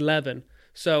 11.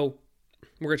 So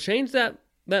we're going to change that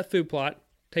food plot,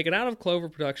 take it out of clover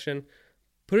production,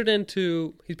 put it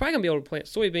into, he's probably going to be able to plant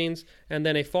soybeans and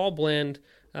then a fall blend,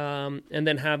 and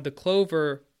then have the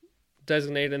clover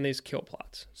designated in these kill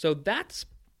plots. So that's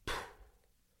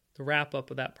the wrap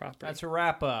up of that property. That's a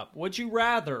wrap up. Would you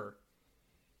rather?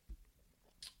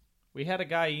 We had a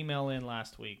guy email in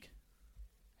last week.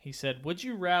 He said, would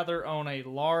you rather own a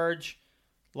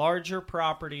larger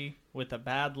property with a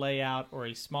bad layout or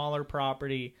a smaller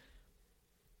property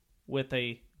with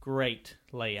a great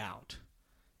layout?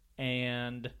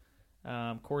 And,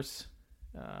 of course,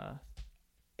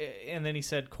 and then he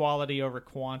said quality over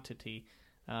quantity.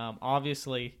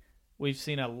 Obviously, we've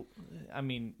seen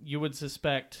you would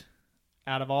suspect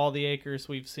out of all the acres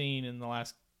we've seen in the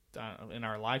last, in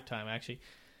our lifetime, actually,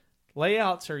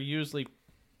 layouts are usually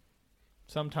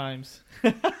sometimes,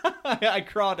 I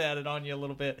crawdaded on you a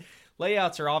little bit.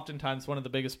 Layouts are oftentimes one of the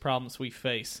biggest problems we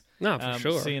face. No, for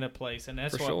sure. Seeing a place. And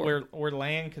that's For what sure. we're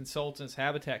land consultants,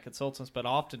 habitat consultants, but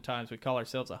oftentimes we call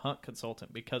ourselves a hunt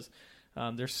consultant because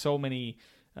there's so many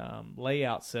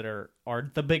layouts that are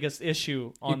the biggest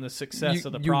issue on the success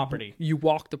of the property. You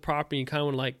walk the property and kind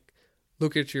of like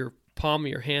look at your palm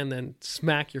of your hand, then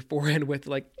smack your forehead with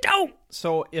like, don't!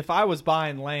 So if I was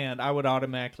buying land, I would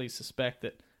automatically suspect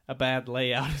that a bad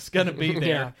layout is going to be there,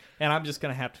 Yeah. and I'm just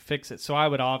going to have to fix it. So I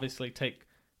would obviously take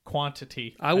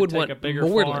quantity. I would take want a bigger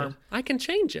more farm land. I can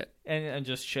change it. and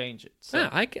just change it. So, Yeah,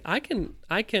 I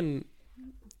can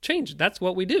change it. That's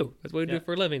what we do. That's what we do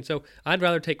for a living. So I'd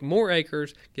rather take more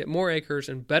acres, get more acres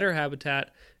and better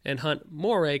habitat, and hunt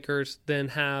more acres than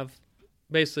have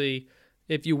basically,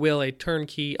 if you will, a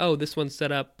turnkey. Oh, this one's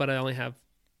set up, but I only have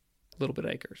a little bit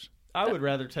of acres. I would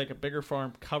rather take a bigger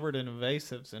farm covered in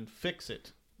invasives and fix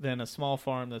it than a small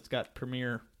farm that's got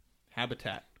premier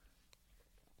habitat.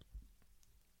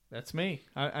 That's me.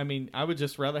 I mean, I would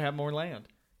just rather have more land.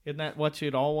 Isn't that what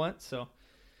you'd all want? So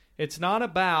it's not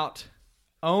about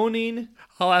owning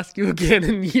I'll ask you again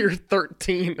in year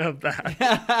 13 of that.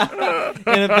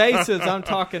 in invasives. I'm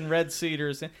talking red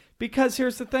cedars. Because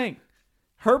here's the thing.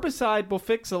 Herbicide will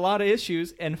fix a lot of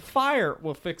issues, and fire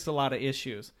will fix a lot of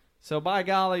issues. So by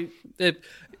golly,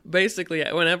 Basically,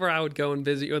 whenever I would go and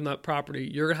visit you on that property,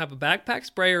 you're gonna have a backpack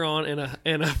sprayer on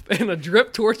and a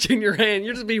drip torch in your hand.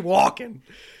 You'll just be walking.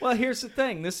 well, here's the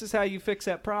thing. This is how you fix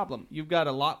that problem. You've got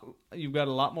a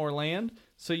lot more land,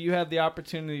 so you have the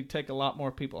opportunity to take a lot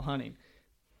more people hunting.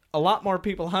 A lot more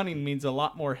people hunting means a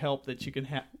lot more help that you can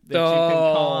have you can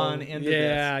call on into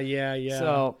this. Yeah.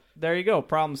 So there you go.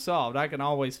 Problem solved. I can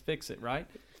always fix it, right?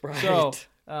 Right.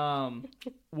 So,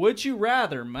 would you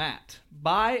rather, Matt,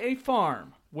 buy a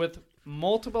farm with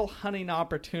multiple hunting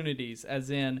opportunities, as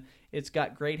in it's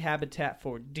got great habitat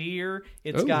for deer,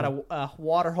 it's got a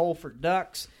water hole for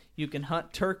ducks, you can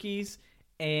hunt turkeys,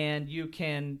 and you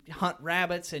can hunt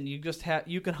rabbits, and you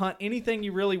can hunt anything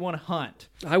you really want to hunt.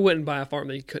 I wouldn't buy a farm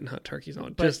that you couldn't hunt turkeys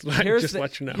on. But Just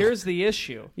let you know. Here's the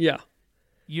issue. Yeah.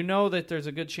 You know that there's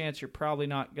a good chance you're probably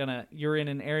not gonna. You're in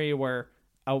an area where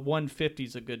a 150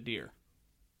 is a good deer.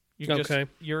 Okay.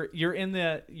 You're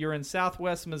in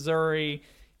Southwest Missouri.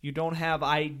 You don't have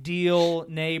ideal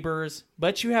neighbors,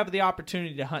 but you have the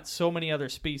opportunity to hunt so many other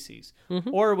species.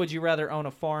 Mm-hmm. Or would you rather own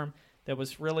a farm that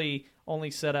was really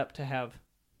only set up to have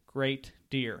great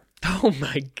deer. Oh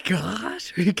my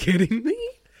gosh, are you kidding me?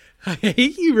 I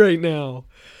hate you right now.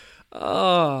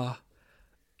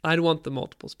 I'd want the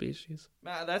multiple species.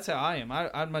 That's how I am.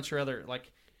 I'd much rather,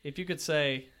 like, if you could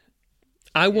say,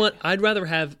 I'd rather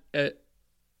have a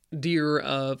deer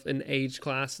of an age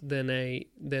class than a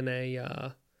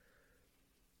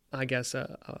I guess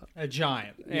a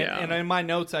giant. Yeah. And in my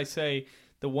notes, I say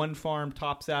the one farm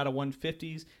tops out of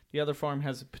 150s. The other farm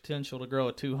has the potential to grow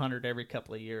a 200 every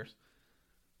couple of years.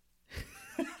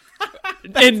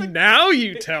 And now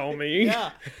you tell me. Yeah.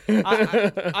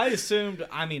 I assumed,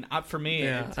 for me,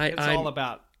 Yeah, it's all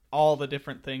about all the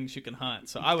different things you can hunt.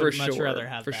 So I would much rather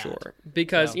have that. For sure.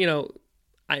 Because,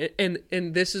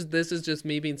 and this is just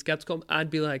me being skeptical. I'd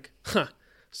be like,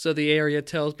 so the area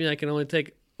tells me I can only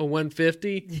take a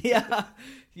 150? Yeah.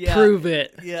 Prove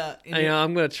it. Yeah.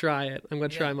 I'm going to try it. I'm going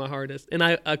to try my hardest. And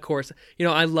of course,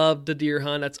 I love the deer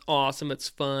hunt. That's awesome. It's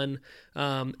fun.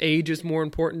 Age is more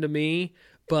important to me,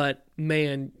 but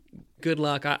man, good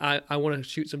luck. I want to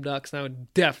shoot some ducks, and I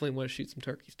would definitely want to shoot some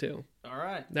turkeys too. All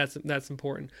right. That's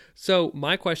important. So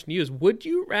my question to you is, would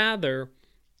you rather,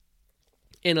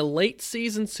 in a late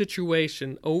season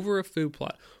situation over a food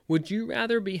plot, would you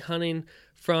rather be hunting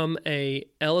from a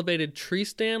elevated tree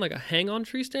stand, like a hang-on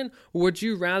tree stand, or would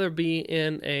you rather be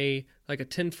in a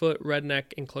 10-foot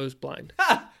redneck enclosed blind?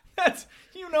 That's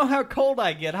how cold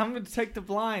I get. I'm going to take the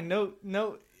blind. No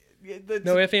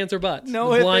ifs, ands, or buts.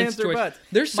 No The ifs, blind ands, or situation. buts.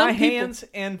 There's some My people, hands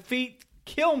and feet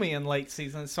kill me in late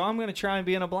season, so I'm going to try and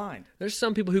be in a blind. There's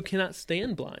some people who cannot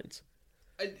stand blinds.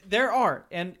 There are,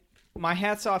 and my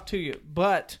hat's off to you.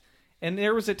 And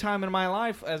there was a time in my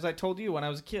life, as I told you, when I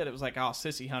was a kid, it was like, oh,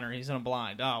 sissy hunter, he's in a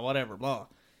blind. Oh, whatever, blah.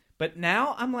 But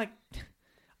now I'm like,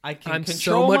 I can I'm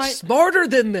control so much smarter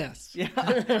than this. Yeah,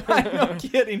 I'm not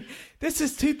kidding. This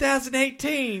is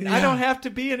 2018. Yeah. I don't have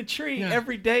to be in a tree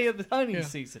every day of the hunting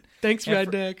season. Thanks, and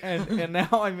redneck. And now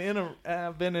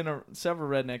I've been in several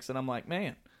rednecks, and I'm like,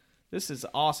 man, this is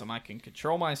awesome. I can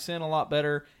control my scent a lot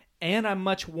better, and I'm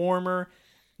much warmer.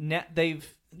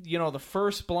 They've, the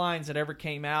first blinds that ever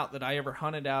came out that I ever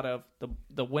hunted out of,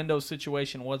 the window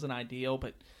situation wasn't ideal,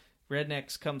 but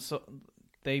rednecks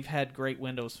they've had great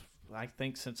windows, I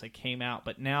think, since they came out,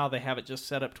 but now they have it just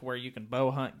set up to where you can bow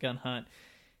hunt, gun hunt,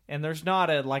 and there's not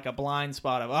a blind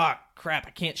spot of, crap, I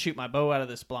can't shoot my bow out of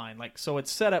this blind. So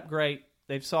it's set up great.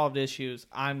 They've solved issues.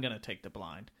 I'm going to take the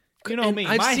blind. You know me.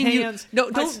 My hands.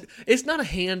 It's not a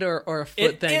hand or a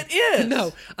foot thing. It is.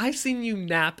 No, I've seen you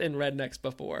nap in rednecks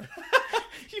before.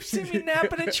 You've seen me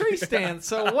nap in a tree stand.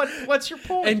 So what's your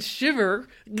point? And shiver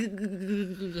at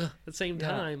the same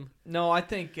time. No, I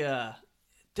think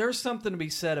there's something to be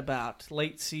said about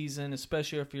late season,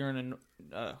 especially if you're in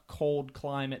a cold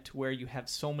climate to where you have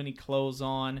so many clothes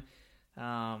on.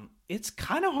 It's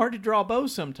kind of hard to draw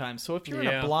bows sometimes. So if you're in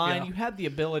a blind, you have the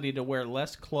ability to wear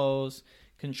less clothes,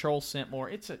 control scent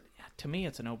more. To me,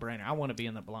 it's a no-brainer. I want to be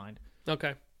in the blind.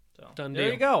 Okay. So Done there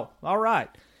deal. you go. All right.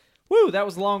 Woo, that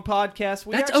was a long podcast.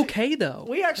 That's okay, though.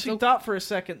 We actually thought for a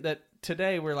second that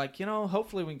today we're like,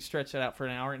 hopefully we can stretch it out for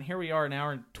an hour. And here we are, an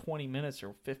hour and 20 minutes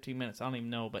or 15 minutes. I don't even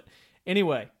know. But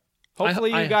anyway,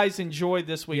 hopefully you guys enjoyed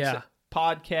this week's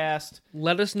podcast.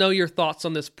 Let us know your thoughts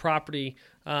on this property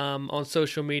on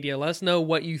social media. Let us know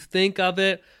what you think of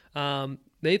it.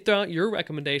 They throw out your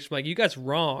recommendation. Like, you guys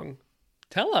wrong.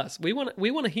 Tell us. We want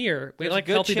to hear. We like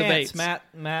healthy debates.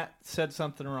 Matt said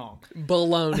something wrong.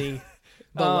 Baloney.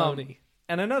 Baloney.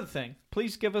 And another thing,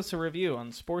 please give us a review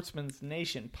on Sportsman's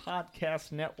Nation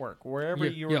Podcast Network, wherever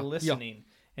you are listening.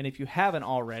 Yeah. And if you haven't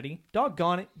already,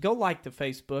 doggone it, go like the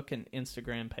Facebook and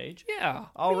Instagram page. Yeah.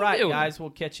 All right, guys. We'll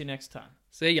catch you next time.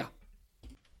 See ya.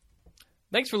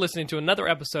 Thanks for listening to another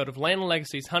episode of Land &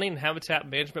 Legacy's Hunting and Habitat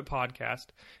Management Podcast.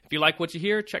 If you like what you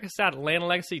hear, check us out at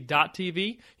landandlegacy.tv.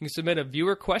 You can submit a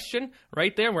viewer question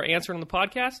right there. We're answering on the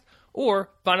podcast.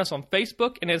 Or find us on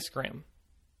Facebook and Instagram.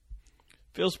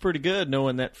 Feels pretty good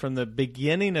knowing that from the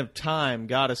beginning of time,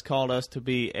 God has called us to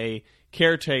be a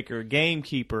caretaker,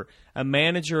 gamekeeper, a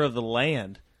manager of the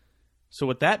land. So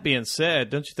with that being said,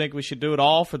 don't you think we should do it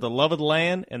all for the love of the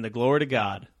land and the glory to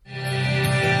God?